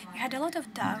I had a lot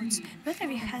of doubts whether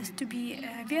we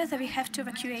have to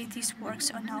evacuate these works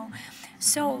or no.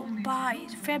 So by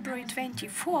February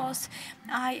 24th,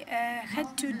 I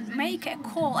had to make a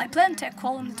call. I planned a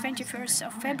call on the 21st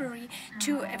of February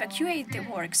to evacuate the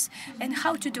works and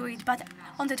how to do it. But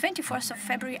on the 24th of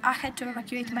February, I had to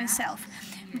evacuate myself.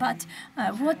 But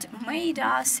what made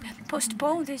us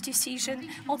postpone this decision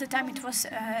all the time, it was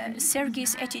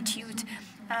Sergei's attitude.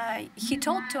 He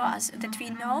told to us that we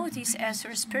know these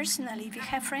authors personally, we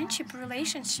have friendship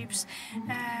relationships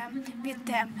with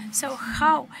them. So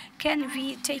how can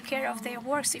we take care of their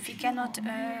works if we cannot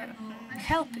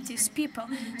help these people?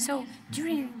 So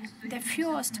during the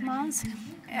first month,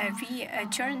 we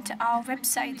turned our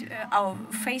website, our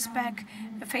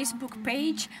Facebook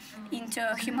page into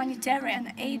a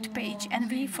humanitarian aid page, and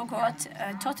we forgot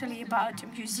totally about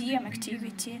museum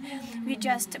activity. We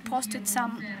just posted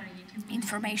some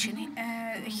information.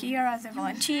 Here are the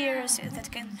volunteers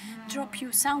that can drop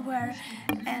you somewhere,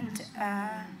 and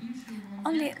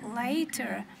only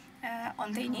later,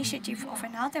 on the initiative of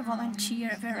another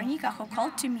volunteer, Veronica, who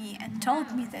called to me and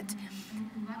told me that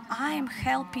I am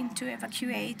helping to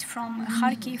evacuate from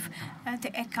Kharkiv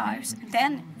the archives.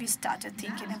 Then we started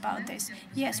thinking about this.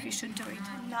 Yes, we should do it.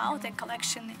 Now the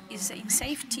collection is in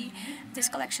safety. This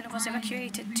collection was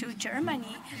evacuated to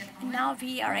Germany, and now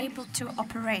we are able to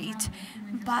operate.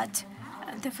 But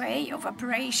the way of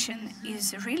operation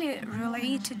is really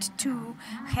related to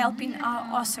helping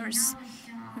our authors.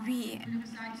 We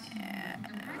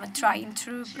are trying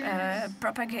to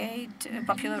propagate,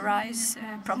 popularize,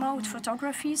 promote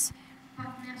photographies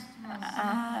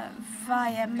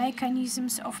via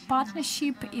mechanisms of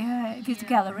partnership with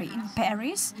gallery in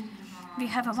Paris. We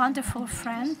have a wonderful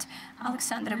friend,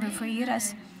 Alexandra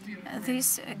Beveiras.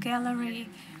 This gallery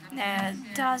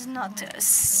does not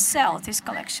sell this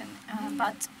collection,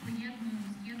 but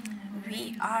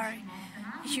we are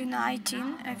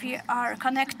uniting, we are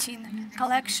connecting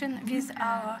collection with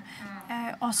our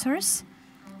authors.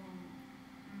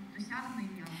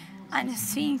 And I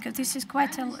think this is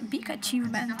quite a big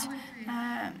achievement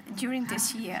during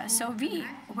this year. So we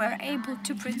were able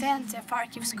to present the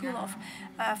Kharkiv School of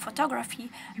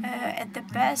Photography at the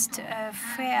best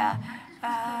fair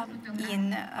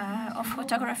of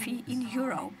photography in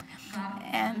Europe.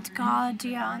 And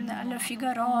Guardian, Le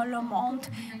Figaro, Le Monde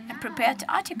prepared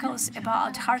articles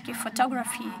about Kharkiv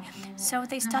photography. So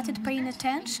they started paying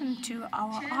attention to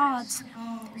our arts,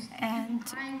 and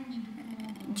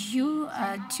due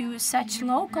to such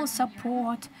local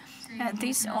support,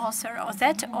 this author or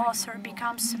that author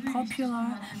becomes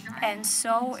popular, and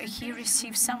so he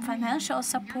receives some financial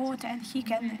support and he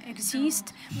can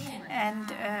exist.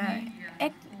 And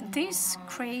this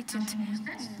created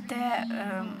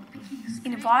the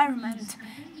environment,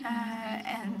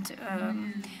 and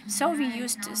so we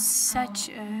used such.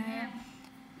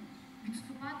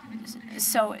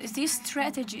 So these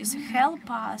strategies help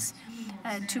us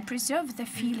to preserve the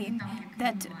feeling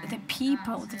that the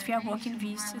people that we are working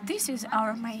with, this is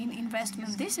our main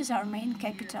investment, this is our main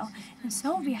capital. And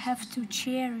so we have to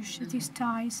cherish these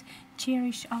ties,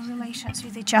 cherish our relations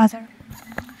with each other.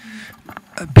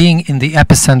 Being in the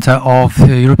epicenter of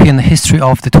European history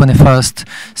of the 21st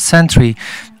century,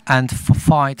 and for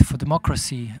fight for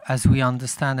democracy, as we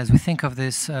understand, as we think of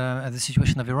this, the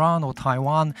situation of Iran or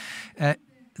Taiwan,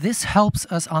 this helps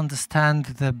us understand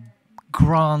the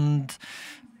grand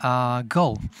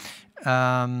goal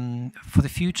for the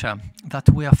future that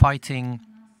we are fighting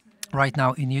right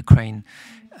now in Ukraine.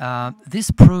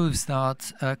 This proves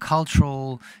that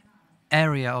cultural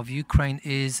area of Ukraine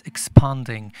is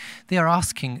expanding. They are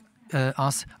asking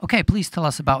us, okay, please tell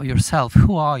us about yourself.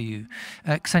 Who are you?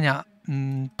 Ksenia,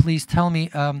 please tell me,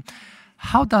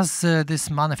 how does this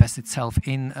manifest itself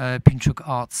in Pinchuk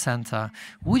Art Center?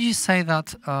 Would you say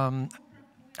that,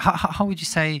 how would you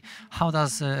say, how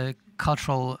does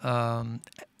cultural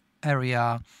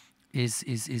area is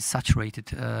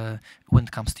saturated when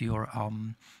it comes to your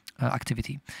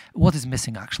activity? What is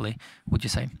missing, actually, would you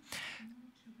say?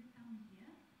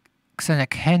 Ksenia,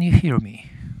 can you hear me?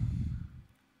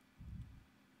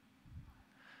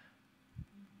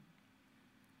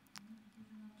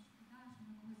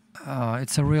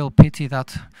 It's a real pity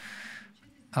that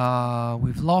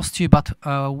we've lost you, but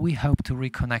we hope to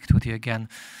reconnect with you again.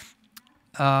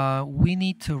 We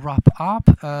need to wrap up,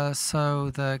 so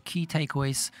the key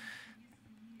takeaways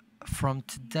from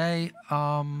today,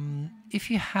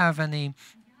 if you have any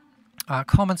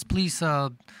comments, please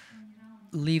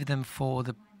leave them for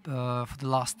the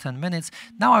last 10 minutes.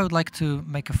 Now I would like to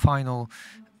make a final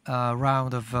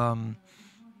round of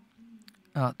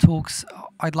talks.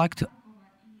 I'd like to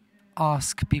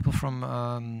ask people from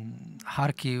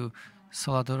Kharkiv,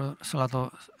 Soledar,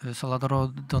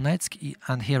 Donetsk,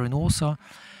 and here in Warsaw.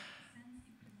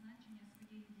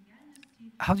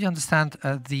 How do you understand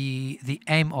the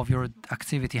aim of your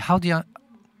activity? How do you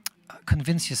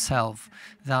convince yourself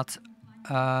that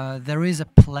there is a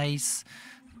place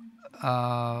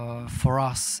for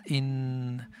us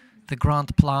in the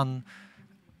grand plan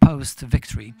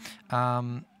post-victory?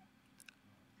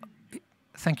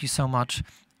 Thank you so much.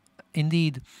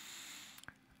 Indeed,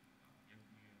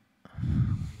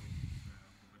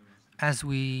 as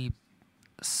we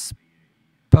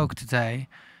spoke today,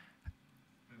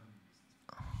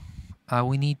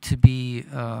 we need to be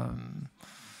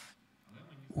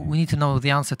we need to know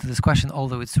the answer to this question,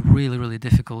 although it's really, really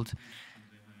difficult.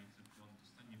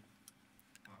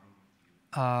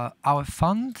 Our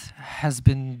fund has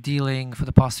been dealing for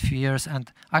the past few years,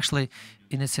 and actually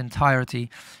in its entirety,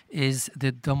 is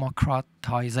the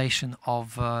democratization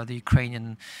of the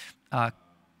Ukrainian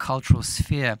cultural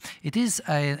sphere. It is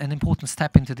an important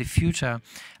step into the future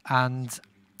and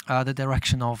the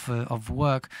direction of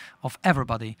work of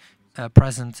everybody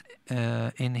present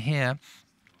in here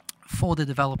for the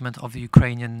development of the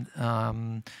Ukrainian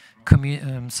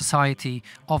society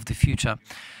of the future.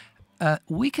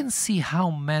 We can see how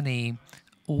many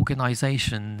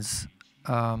organizations,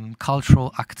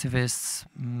 cultural activists,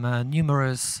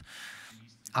 numerous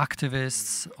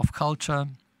activists of culture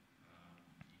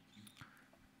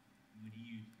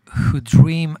who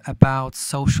dream about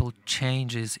social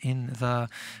changes in the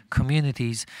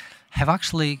communities have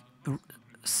actually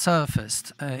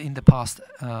surfaced in the past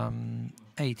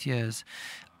 8 years.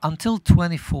 Until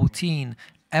 2014,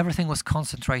 everything was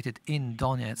concentrated in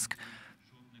Donetsk,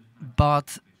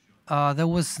 but there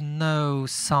was no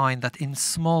sign that in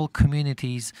small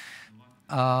communities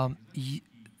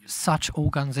such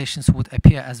organizations would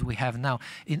appear as we have now.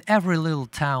 In every little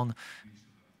town,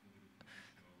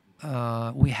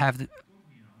 we have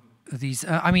these.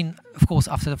 I mean, of course,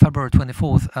 after the February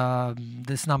 24th,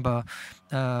 this number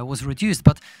was reduced,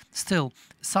 but still,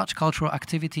 such cultural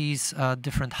activities,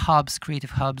 different hubs,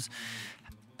 creative hubs,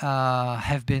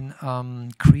 have been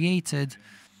created.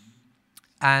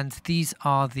 And these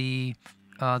are the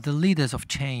the leaders of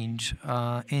change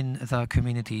in the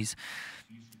communities.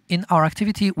 In our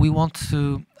activity, we want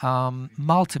to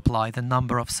multiply the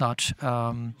number of such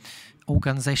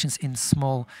organizations in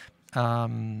small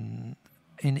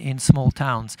in small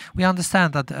towns. We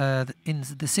understand that in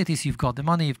the cities you've got the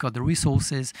money, you've got the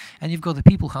resources, and you've got the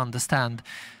people who understand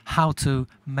how to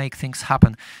make things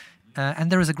happen.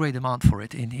 And there is a great demand for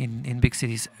it in big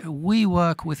cities. We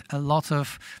work with a lot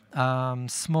of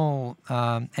small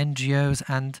NGOs,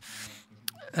 and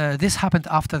this happened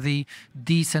after the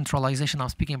decentralization. I'm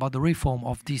speaking about the reform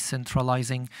of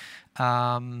decentralizing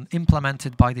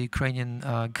implemented by the Ukrainian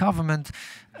government,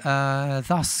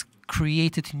 thus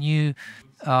created new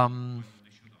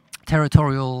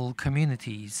territorial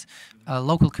communities,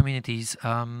 local communities.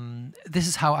 This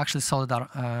is how actually Soledar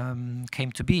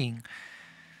came to being.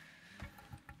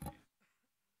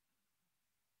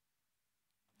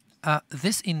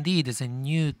 This indeed is a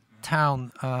new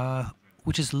town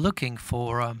which is looking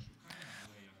for,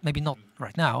 maybe not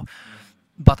right now,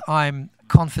 but I'm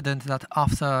confident that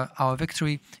after our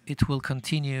victory it will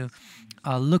continue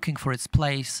looking for its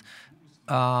place,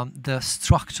 the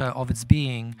structure of its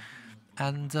being.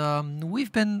 And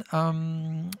we've been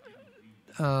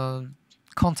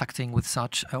contacting with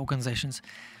such organizations.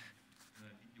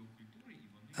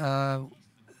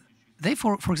 They,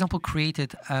 for example,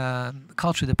 created a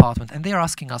culture department, and they are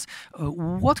asking us,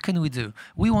 what can we do?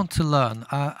 We want to learn.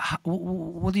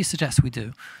 What do you suggest we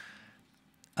do?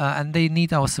 And they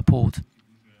need our support.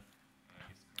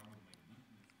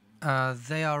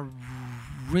 They are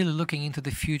really looking into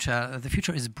the future. The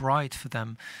future is bright for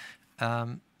them.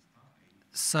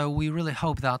 So we really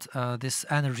hope that this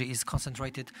energy is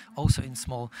concentrated also in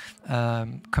small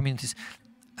communities.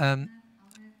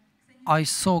 I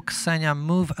saw Ksenia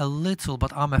move a little,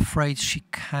 but I'm afraid she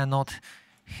cannot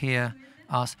hear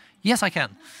us. Yes, I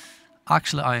can.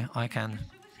 Actually, I can.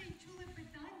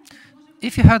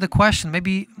 If you heard the question,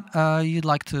 maybe you'd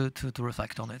like to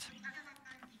reflect on it.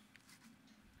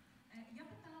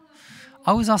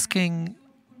 I was asking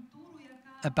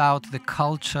about the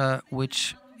culture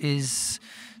which is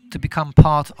to become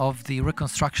part of the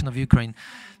reconstruction of Ukraine.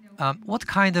 What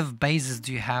kind of basis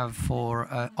do you have for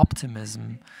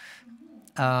optimism?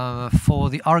 For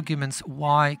the arguments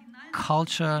why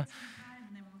culture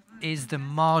is the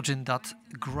margin that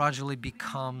gradually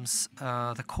becomes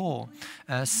the core,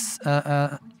 a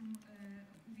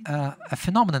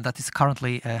phenomenon that is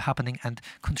currently happening and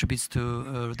contributes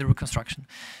to the reconstruction.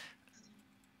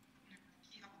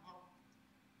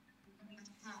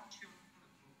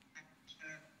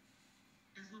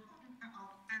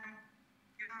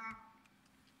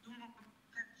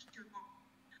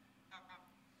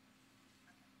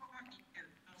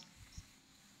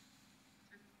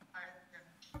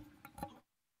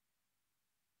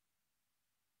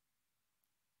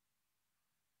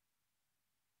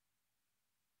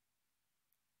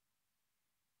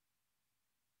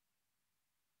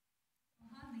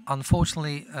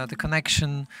 Unfortunately, the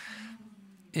connection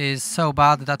is so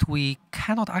bad that we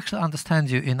cannot actually understand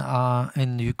you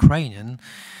in Ukrainian.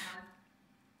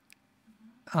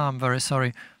 I'm very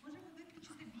sorry.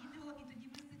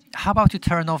 How about you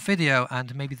turn off video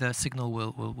and maybe the signal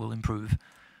will improve.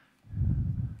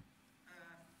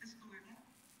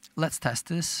 Let's test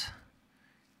this.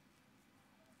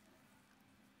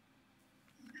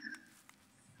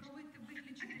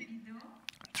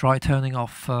 Try turning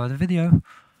off the video.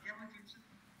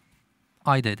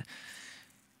 I did.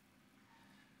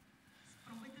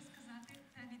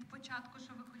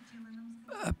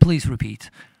 Please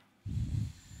repeat.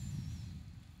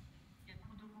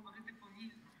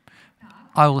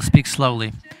 I will speak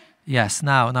slowly. Yes,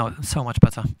 now so much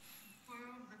better.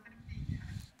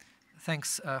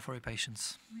 Thanks for your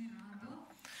patience.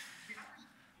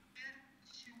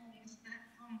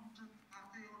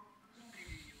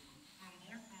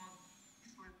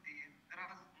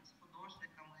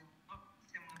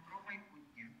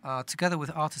 Together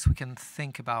with artists, we can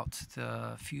think about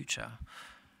the future.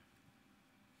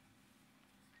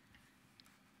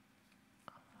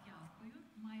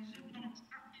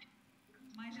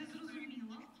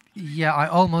 Yeah, I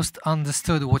almost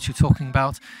understood what you're talking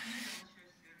about.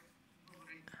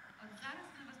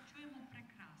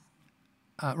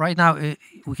 Right now,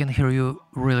 we can hear you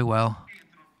really well.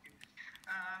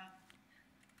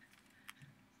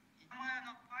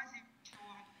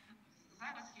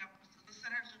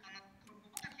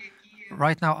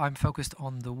 Right now, I'm focused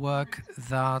on the work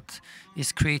that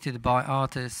is created by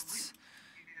artists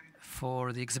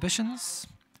for the exhibitions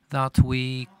that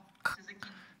we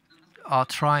are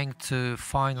trying to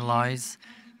finalize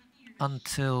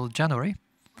until January.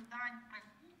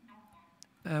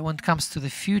 when it comes to the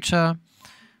future,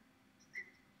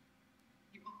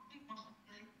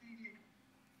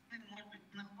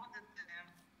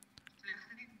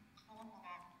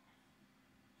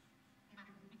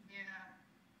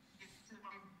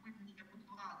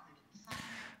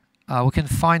 we can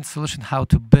find solution how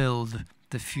to build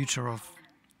the future of,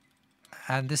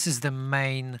 and this is the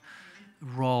main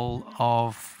role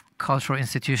of cultural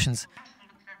institutions.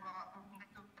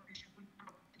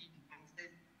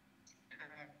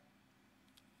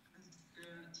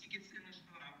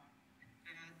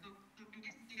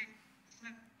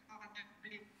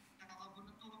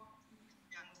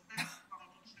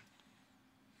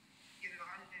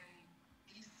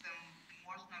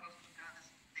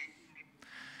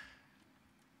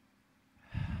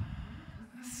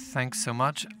 Thanks so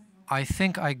much. I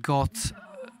think I got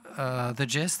the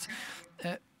gist.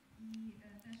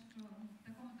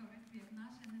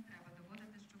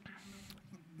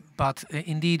 But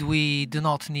indeed, we do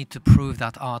not need to prove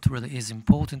that art really is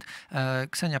important.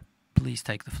 Ksenia, please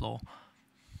take the floor.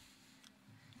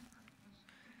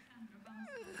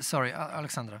 Sorry,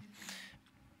 Oleksandra.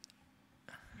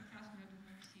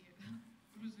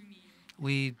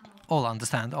 We all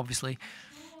understand, obviously.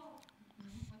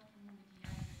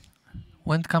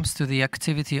 When it comes to the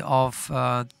activity of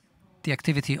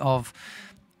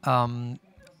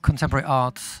contemporary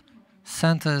art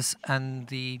centers and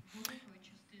the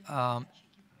how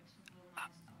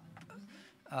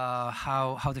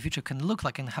the future can look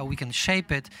like and how we can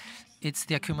shape it, it's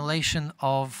the accumulation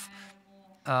of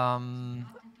the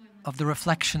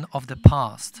reflection of the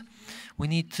past. We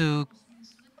need to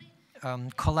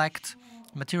collect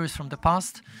materials from the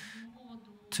past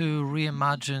to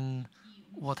reimagine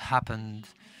what happened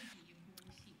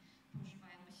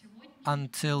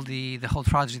until the whole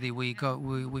tragedy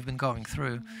we've been going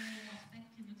through.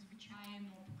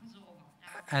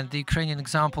 And the Ukrainian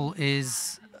example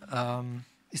is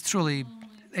truly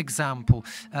example.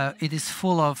 It is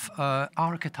full of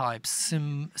archetypes,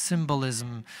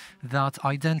 symbolism that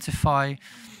identify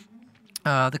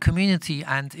the community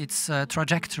and its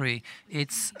trajectory,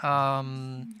 its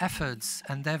efforts,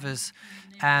 endeavors,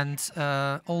 and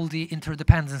all the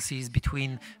interdependencies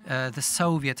between the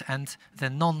Soviet and the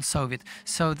non-Soviet.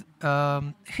 So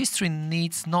history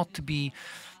needs not to be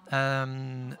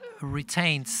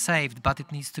retained, saved, but it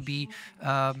needs to be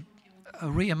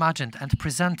reimagined and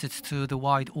presented to the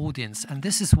wide audience. And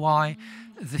this is why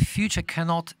the future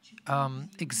cannot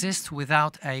exist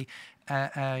without a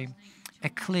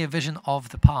clear vision of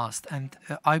the past. And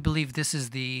I believe this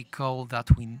is the goal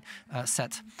that we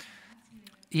set.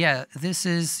 Yeah, this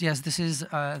is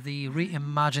the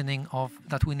reimagining of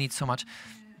that we need so much.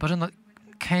 Bozhena,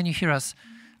 can you hear us?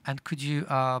 And could you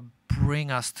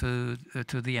bring us to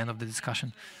the end of the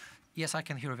discussion? Yes, I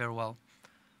can hear very well.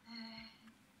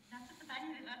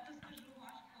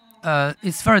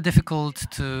 It's very difficult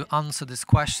to answer this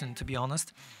question, to be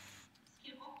honest,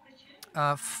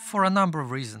 for a number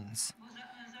of reasons.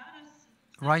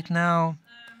 Right now,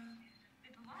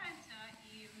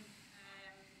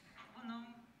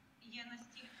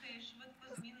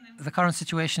 the current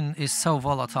situation is so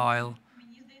volatile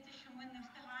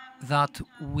that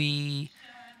we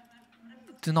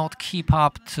do not keep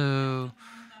up to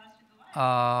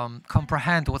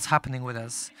comprehend what's happening with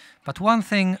us. But one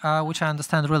thing which I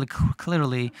understand really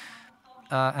clearly,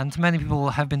 and many people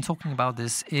have been talking about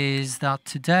this, is that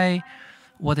today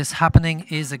what is happening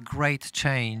is a great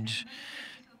change.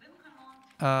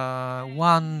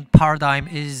 One paradigm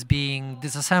is being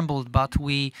disassembled, but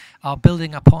we are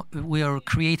building upon, we're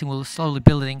slowly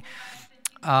building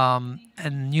a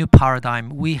new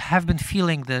paradigm. We have been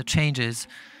feeling the changes,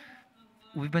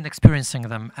 we've been experiencing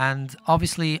them, and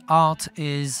obviously art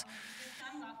is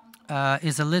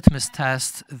a litmus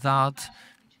test that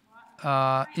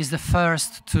is the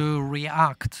first to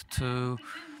react to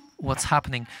what's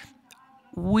happening.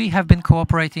 We have been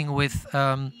cooperating with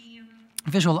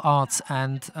visual arts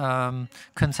and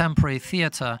contemporary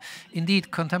theater. Indeed,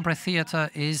 contemporary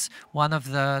theater is one of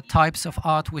the types of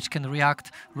art which can react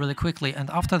really quickly.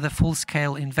 And after the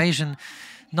full-scale invasion,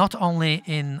 not only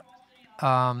in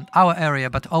our area,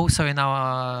 but also in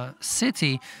our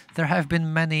city, there have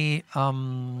been many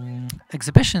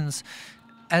exhibitions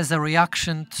as a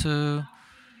reaction to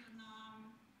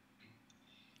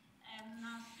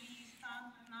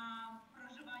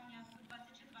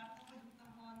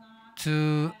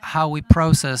how we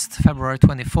processed February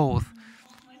 24th,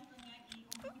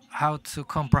 how to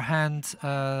comprehend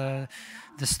the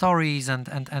stories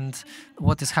and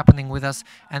what is happening with us,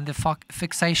 and the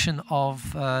fixation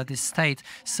of this state.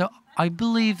 So I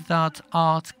believe that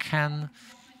art can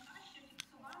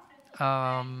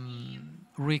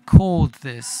record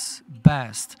this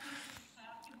best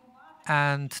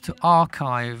and to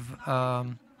archive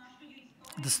the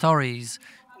stories.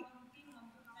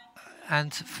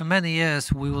 And for many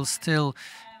years, we will still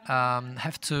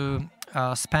have to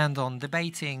spend on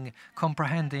debating,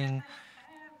 comprehending.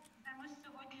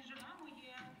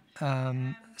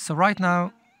 So right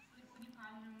now,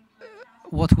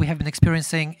 what we have been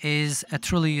experiencing is a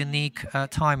truly unique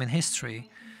time in history.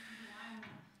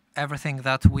 Everything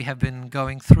that we have been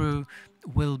going through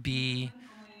will be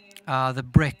the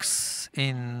bricks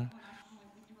in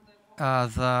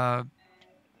the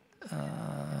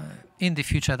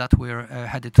future that we're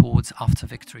headed towards after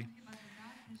victory.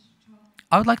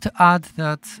 I would like to add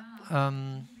that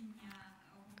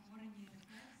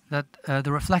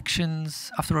after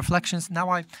reflections, now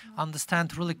I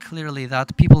understand really clearly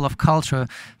that people of culture,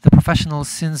 the professionals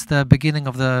since the beginning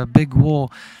of the big war,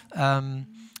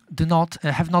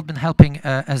 have not been helping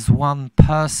as one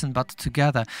person but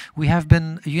together. We have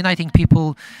been uniting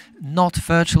people not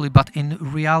virtually but in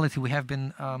reality. We have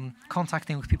been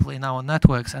contacting with people in our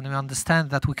networks, and we understand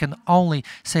that we can only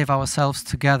save ourselves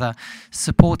together,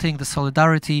 supporting the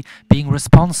solidarity, being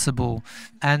responsible,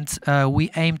 and we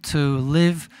aim to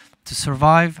live, to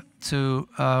survive, to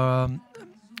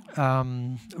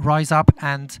rise up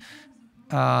and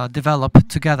develop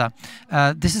together.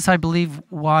 This is, I believe,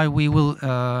 why we will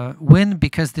win,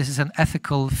 because this is an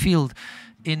ethical field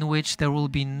in which there will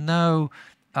be no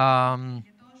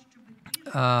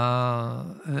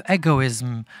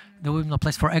egoism. There will be no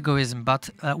place for egoism, but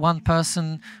one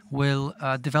person will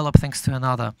develop thanks to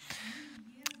another.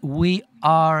 We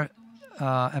are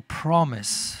a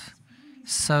promise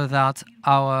so that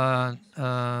our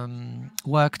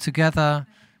work together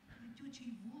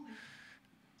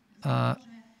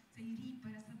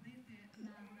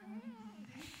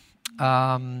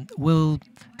will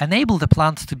enable the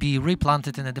plant to be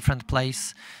replanted in a different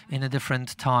place, in a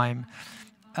different time.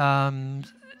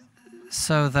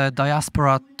 So the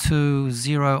Diaspora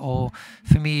 2.0, or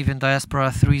for me even Diaspora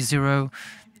 3.0,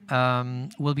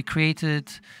 will be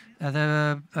created.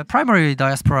 The primary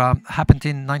diaspora happened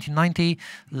in 1990,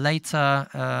 later,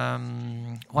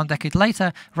 1 decade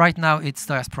later. Right now it's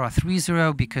Diaspora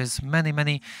 3.0 because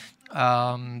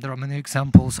there are many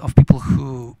examples of people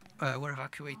who were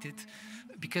evacuated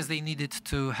because they needed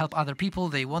to help other people.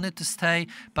 They wanted to stay,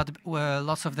 but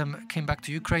lots of them came back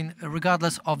to Ukraine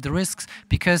regardless of the risks,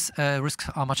 because risks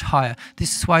are much higher.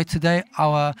 This is why today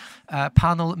our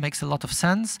panel makes a lot of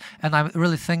sense, and I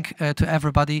really think to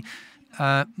everybody.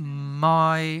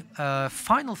 My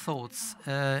final thoughts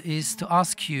is to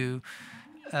ask you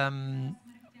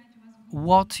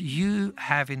what you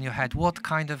have in your head, what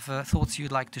kind of thoughts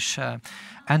you'd like to share,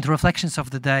 and reflections of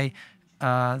the day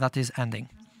that is ending.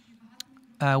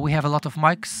 We have a lot of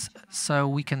mics, so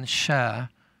we can share.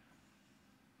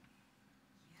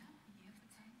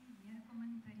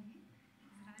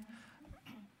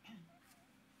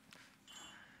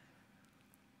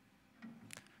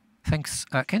 Thanks.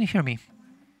 Can you hear me?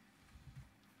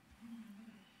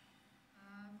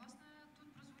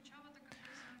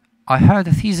 I heard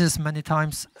a thesis many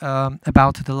times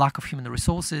about the lack of human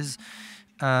resources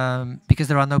because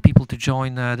there are no people to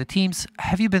join the teams.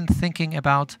 Have you been thinking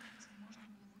about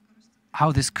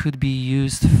how this could be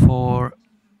used for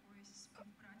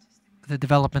the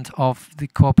development of the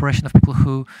cooperation of people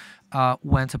who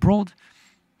went abroad?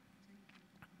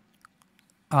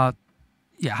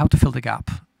 Yeah, how to fill the gap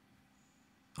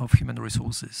of human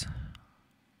resources.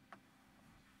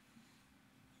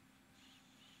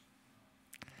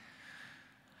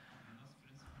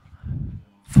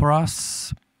 For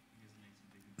us,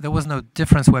 there was no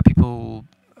difference where people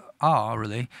are,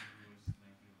 really.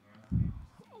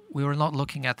 We were not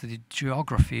looking at the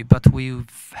geography, but we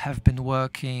have been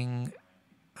working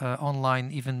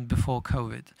online even before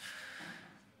COVID.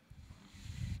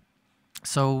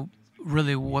 So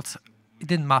really it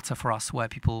didn't matter for us where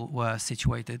people were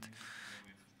situated.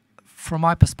 From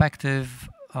my perspective,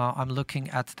 I'm looking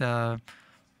at the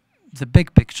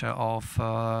big picture of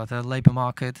the labor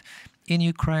market in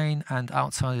Ukraine and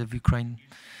outside of Ukraine.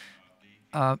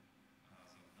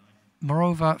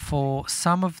 Moreover, for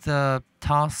some of the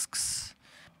tasks,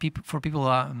 for people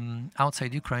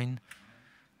outside Ukraine,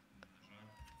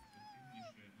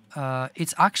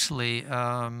 it's actually,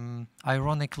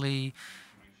 ironically,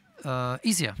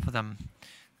 easier for them.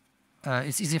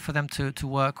 It's easier for them to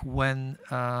work when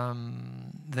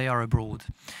they are abroad.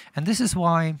 And this is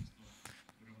why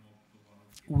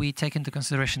we take into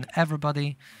consideration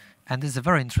everybody. And this is a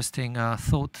very interesting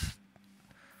thought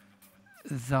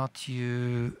that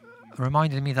you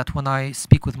reminded me that when I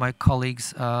speak with my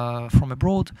colleagues from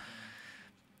abroad,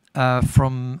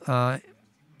 from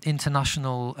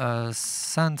international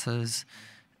centers,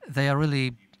 they are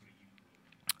really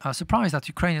surprised that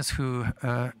Ukrainians who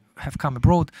have come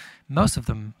abroad, most of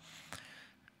them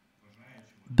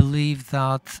believe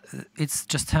that it's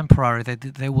just temporary, that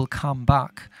they will come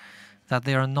back, that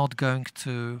they are not going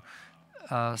to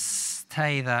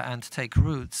stay there and take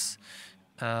roots.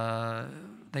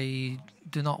 They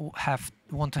do not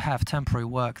want to have temporary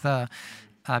work there,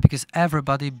 because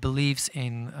everybody believes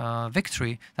in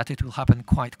victory, that it will happen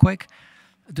quite quick,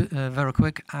 very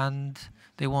quick, and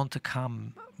they want to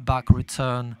come back,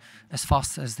 return as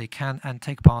fast as they can, and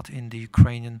take part in the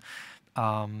Ukrainian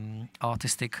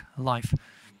artistic life.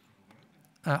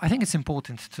 I think it's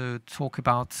important to talk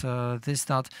about this,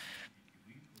 that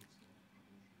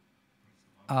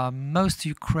most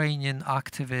Ukrainian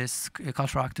activists,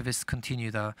 cultural activists,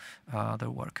 continue their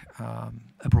work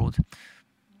abroad.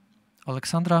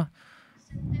 Oleksandra,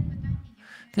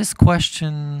 this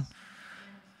question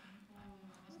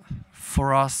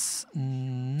for us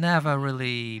never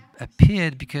really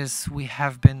appeared, because we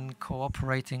have been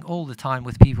cooperating all the time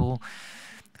with people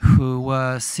who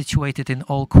were situated in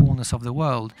all corners of the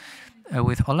world.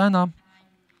 With Olena,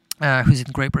 who's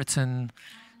in Great Britain,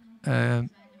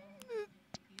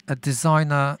 a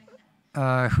designer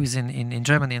who's in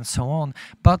Germany, and so on.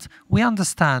 But we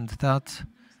understand that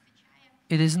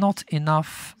it is not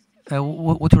enough.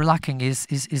 What we're lacking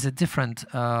is a different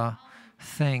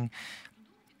thing.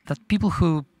 That people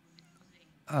who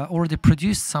already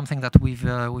produced something that we've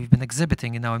been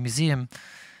exhibiting in our museum,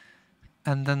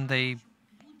 and then they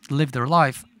live their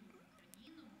life.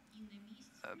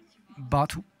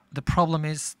 But the problem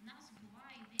is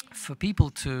for people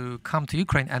to come to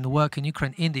Ukraine and work in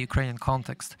Ukraine in the Ukrainian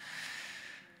context.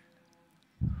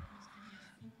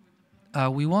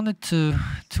 We wanted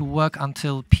to work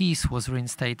until peace was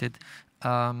reinstated.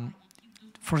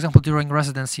 For example, during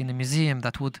residency in the museum,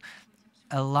 that would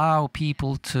allow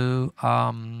people to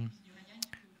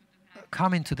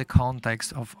come into the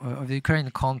context of the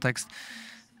Ukrainian context,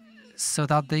 so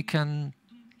that they can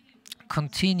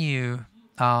continue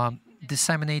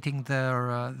disseminating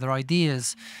their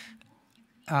ideas,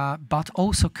 but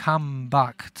also come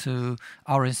back to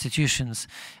our institutions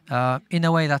in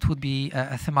a way that would be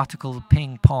a thematical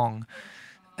ping-pong,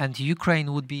 and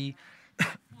Ukraine would be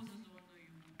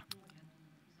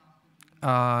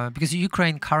because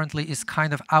Ukraine currently is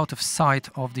kind of out of sight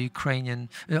of the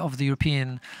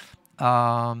European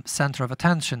center of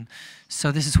attention.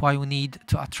 So this is why we need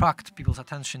to attract people's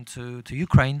attention to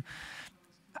Ukraine,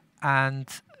 and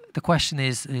the question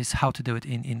is how to do it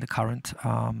in the current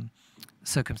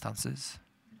circumstances.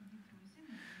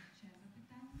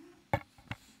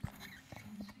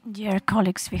 Dear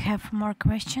colleagues, we have more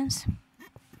questions.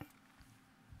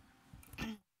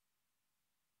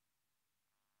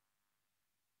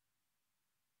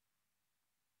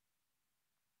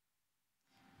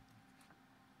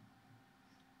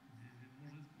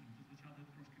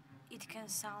 It can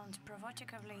sound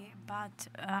provocatively, but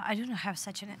I don't have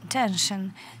such an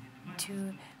intention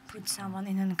to put someone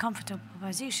in an uncomfortable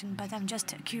position, but I'm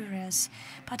just curious.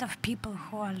 Part of people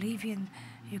who are leaving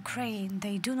Ukraine,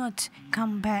 they do not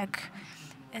come back.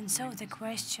 And so the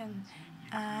question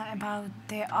about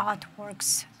the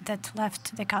artworks that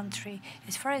left the country,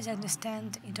 as far as I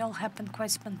understand, it all happened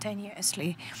quite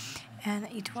spontaneously. And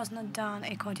it was not done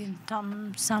according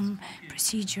to some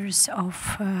procedures of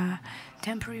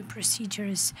temporary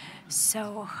procedures.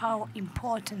 So how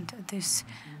important this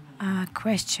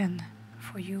question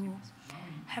for you?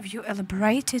 Have you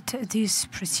elaborated these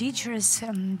procedures?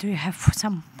 Do you have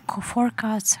some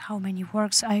forecasts? How many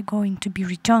works are going to be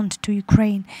returned to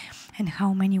Ukraine, and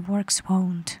how many works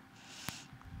won't?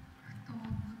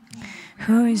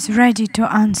 Who is ready to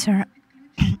answer?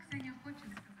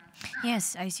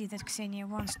 Yes, I see that Ksenia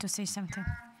wants to say something.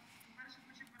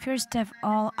 First of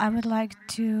all, I would like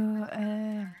to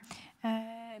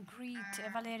greet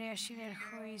Valeria Schiller,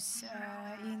 who is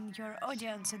in your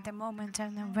audience at the moment,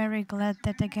 and I'm very glad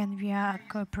that again we are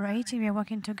cooperating, we are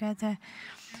working together.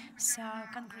 So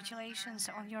congratulations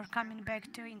on your coming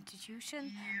back to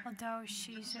institution, although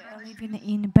she's living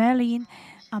in Berlin,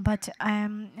 but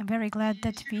I'm very glad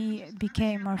that we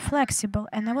became more flexible.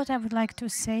 And what I would like to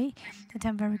say, that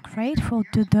I'm very grateful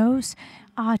to those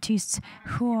artists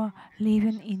who are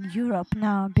living in Europe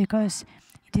now, because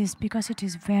it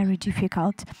is very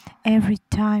difficult. Every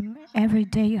time, every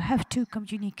day you have to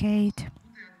communicate,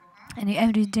 and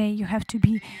every day you have to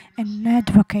be an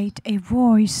advocate, a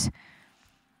voice.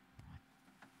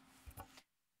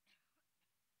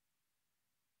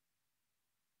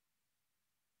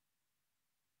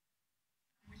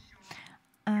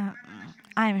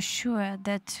 I'm sure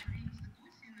that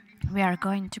we are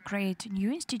going to create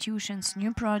new institutions,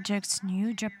 new projects,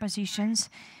 new job positions.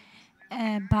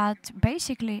 But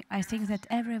basically, I think that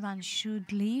everyone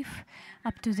should live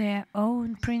up to their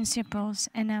own principles.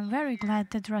 And I'm very glad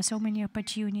that there are so many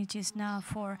opportunities now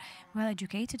for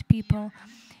well-educated people.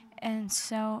 And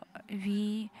so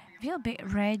we will be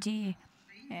ready.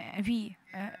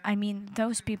 I mean,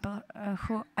 those people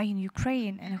who are in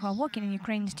Ukraine and who are working in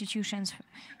Ukrainian institutions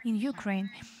in Ukraine,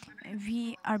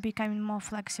 we are becoming more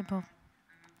flexible.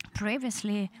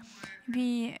 Previously,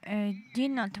 we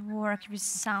did not work with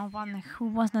someone who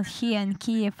was not here in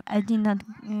Kyiv and did not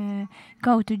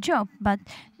go to job, but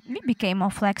we became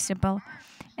more flexible.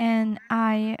 And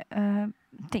I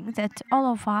think that all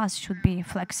of us should be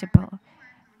flexible.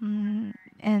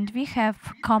 And we have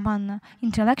common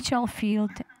intellectual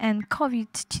field, and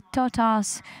COVID taught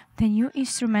us the new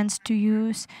instruments to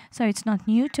use, so it's not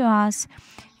new to us.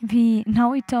 We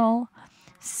know it all.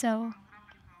 So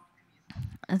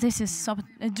this is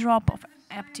a drop of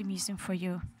optimism for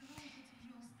you.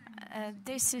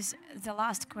 This is the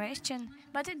last question,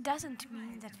 but it doesn't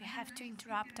mean that we have to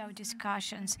interrupt our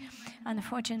discussions.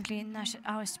 Unfortunately,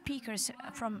 our speakers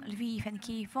from Lviv and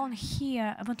Kyiv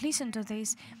won't listen to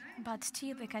this, but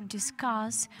still we can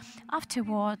discuss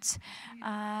afterwards.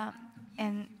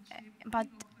 But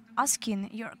asking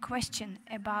your question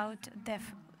about the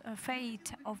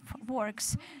fate of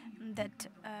works that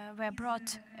were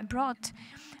brought abroad,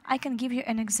 I can give you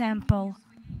an example.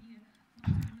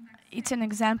 It's an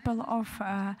example of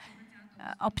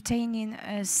obtaining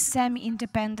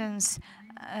semi-independence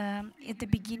at the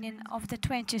beginning of the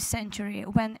 20th century,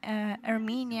 when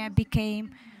Armenia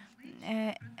became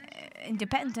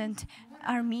independent.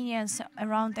 Armenians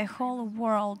around the whole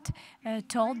world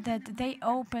told that they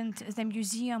opened the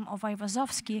museum of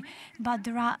Ayvazovsky, but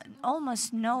there are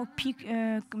almost no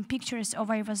pictures of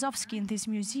Ayvazovsky in this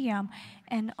museum.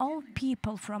 And all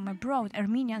people from abroad,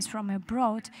 Armenians from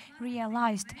abroad,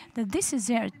 realized that this is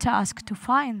their task, to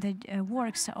find the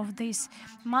works of these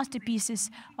masterpieces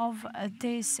of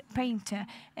this painter.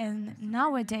 And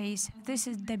nowadays, this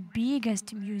is the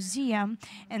biggest museum,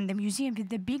 and the museum with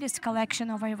the biggest collection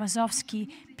of Ayvazovsky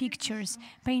pictures,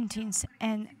 paintings.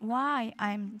 And why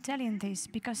I'm telling this?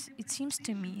 Because it seems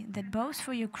to me that both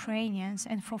for Ukrainians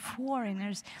and for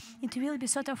foreigners, it will be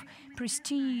sort of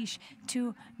prestige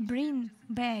to bring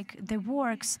back the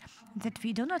works that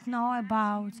we do not know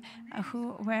about,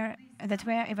 that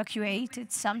were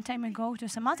evacuated some time ago to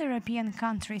some other European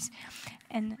countries.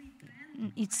 And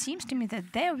it seems to me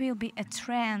that there will be a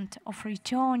trend of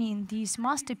returning these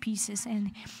masterpieces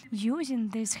and using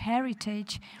this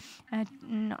heritage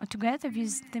together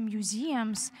with the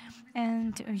museums,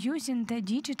 and using the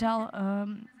digital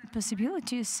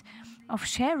possibilities of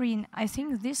sharing. I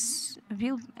think this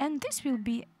will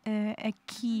be a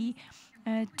key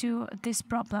to this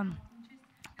problem.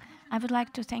 I would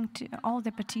like to thank all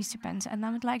the participants, and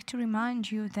I would like to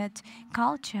remind you that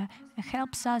culture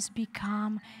helps us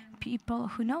become people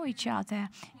who know each other.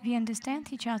 We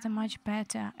understand each other much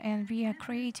better, and we are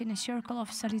creating a circle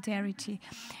of solidarity.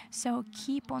 So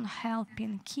keep on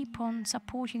helping, keep on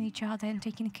supporting each other and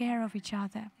taking care of each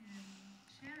other.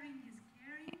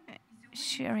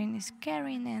 Sharing is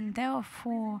caring, and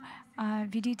therefore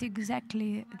we did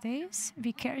exactly this.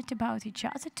 We cared about each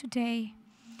other today.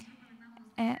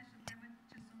 And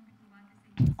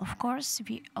of course,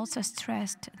 we also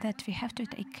stressed that we have to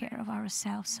take care of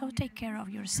ourselves. So take care of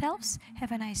yourselves,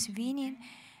 have a nice evening,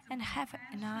 and have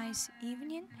a nice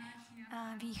evening.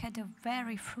 We had a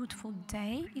very fruitful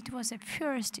day. It was a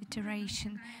first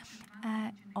iteration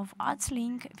of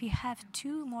ArtsLink. We have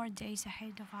 2 more days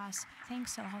ahead of us.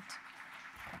 Thanks a lot.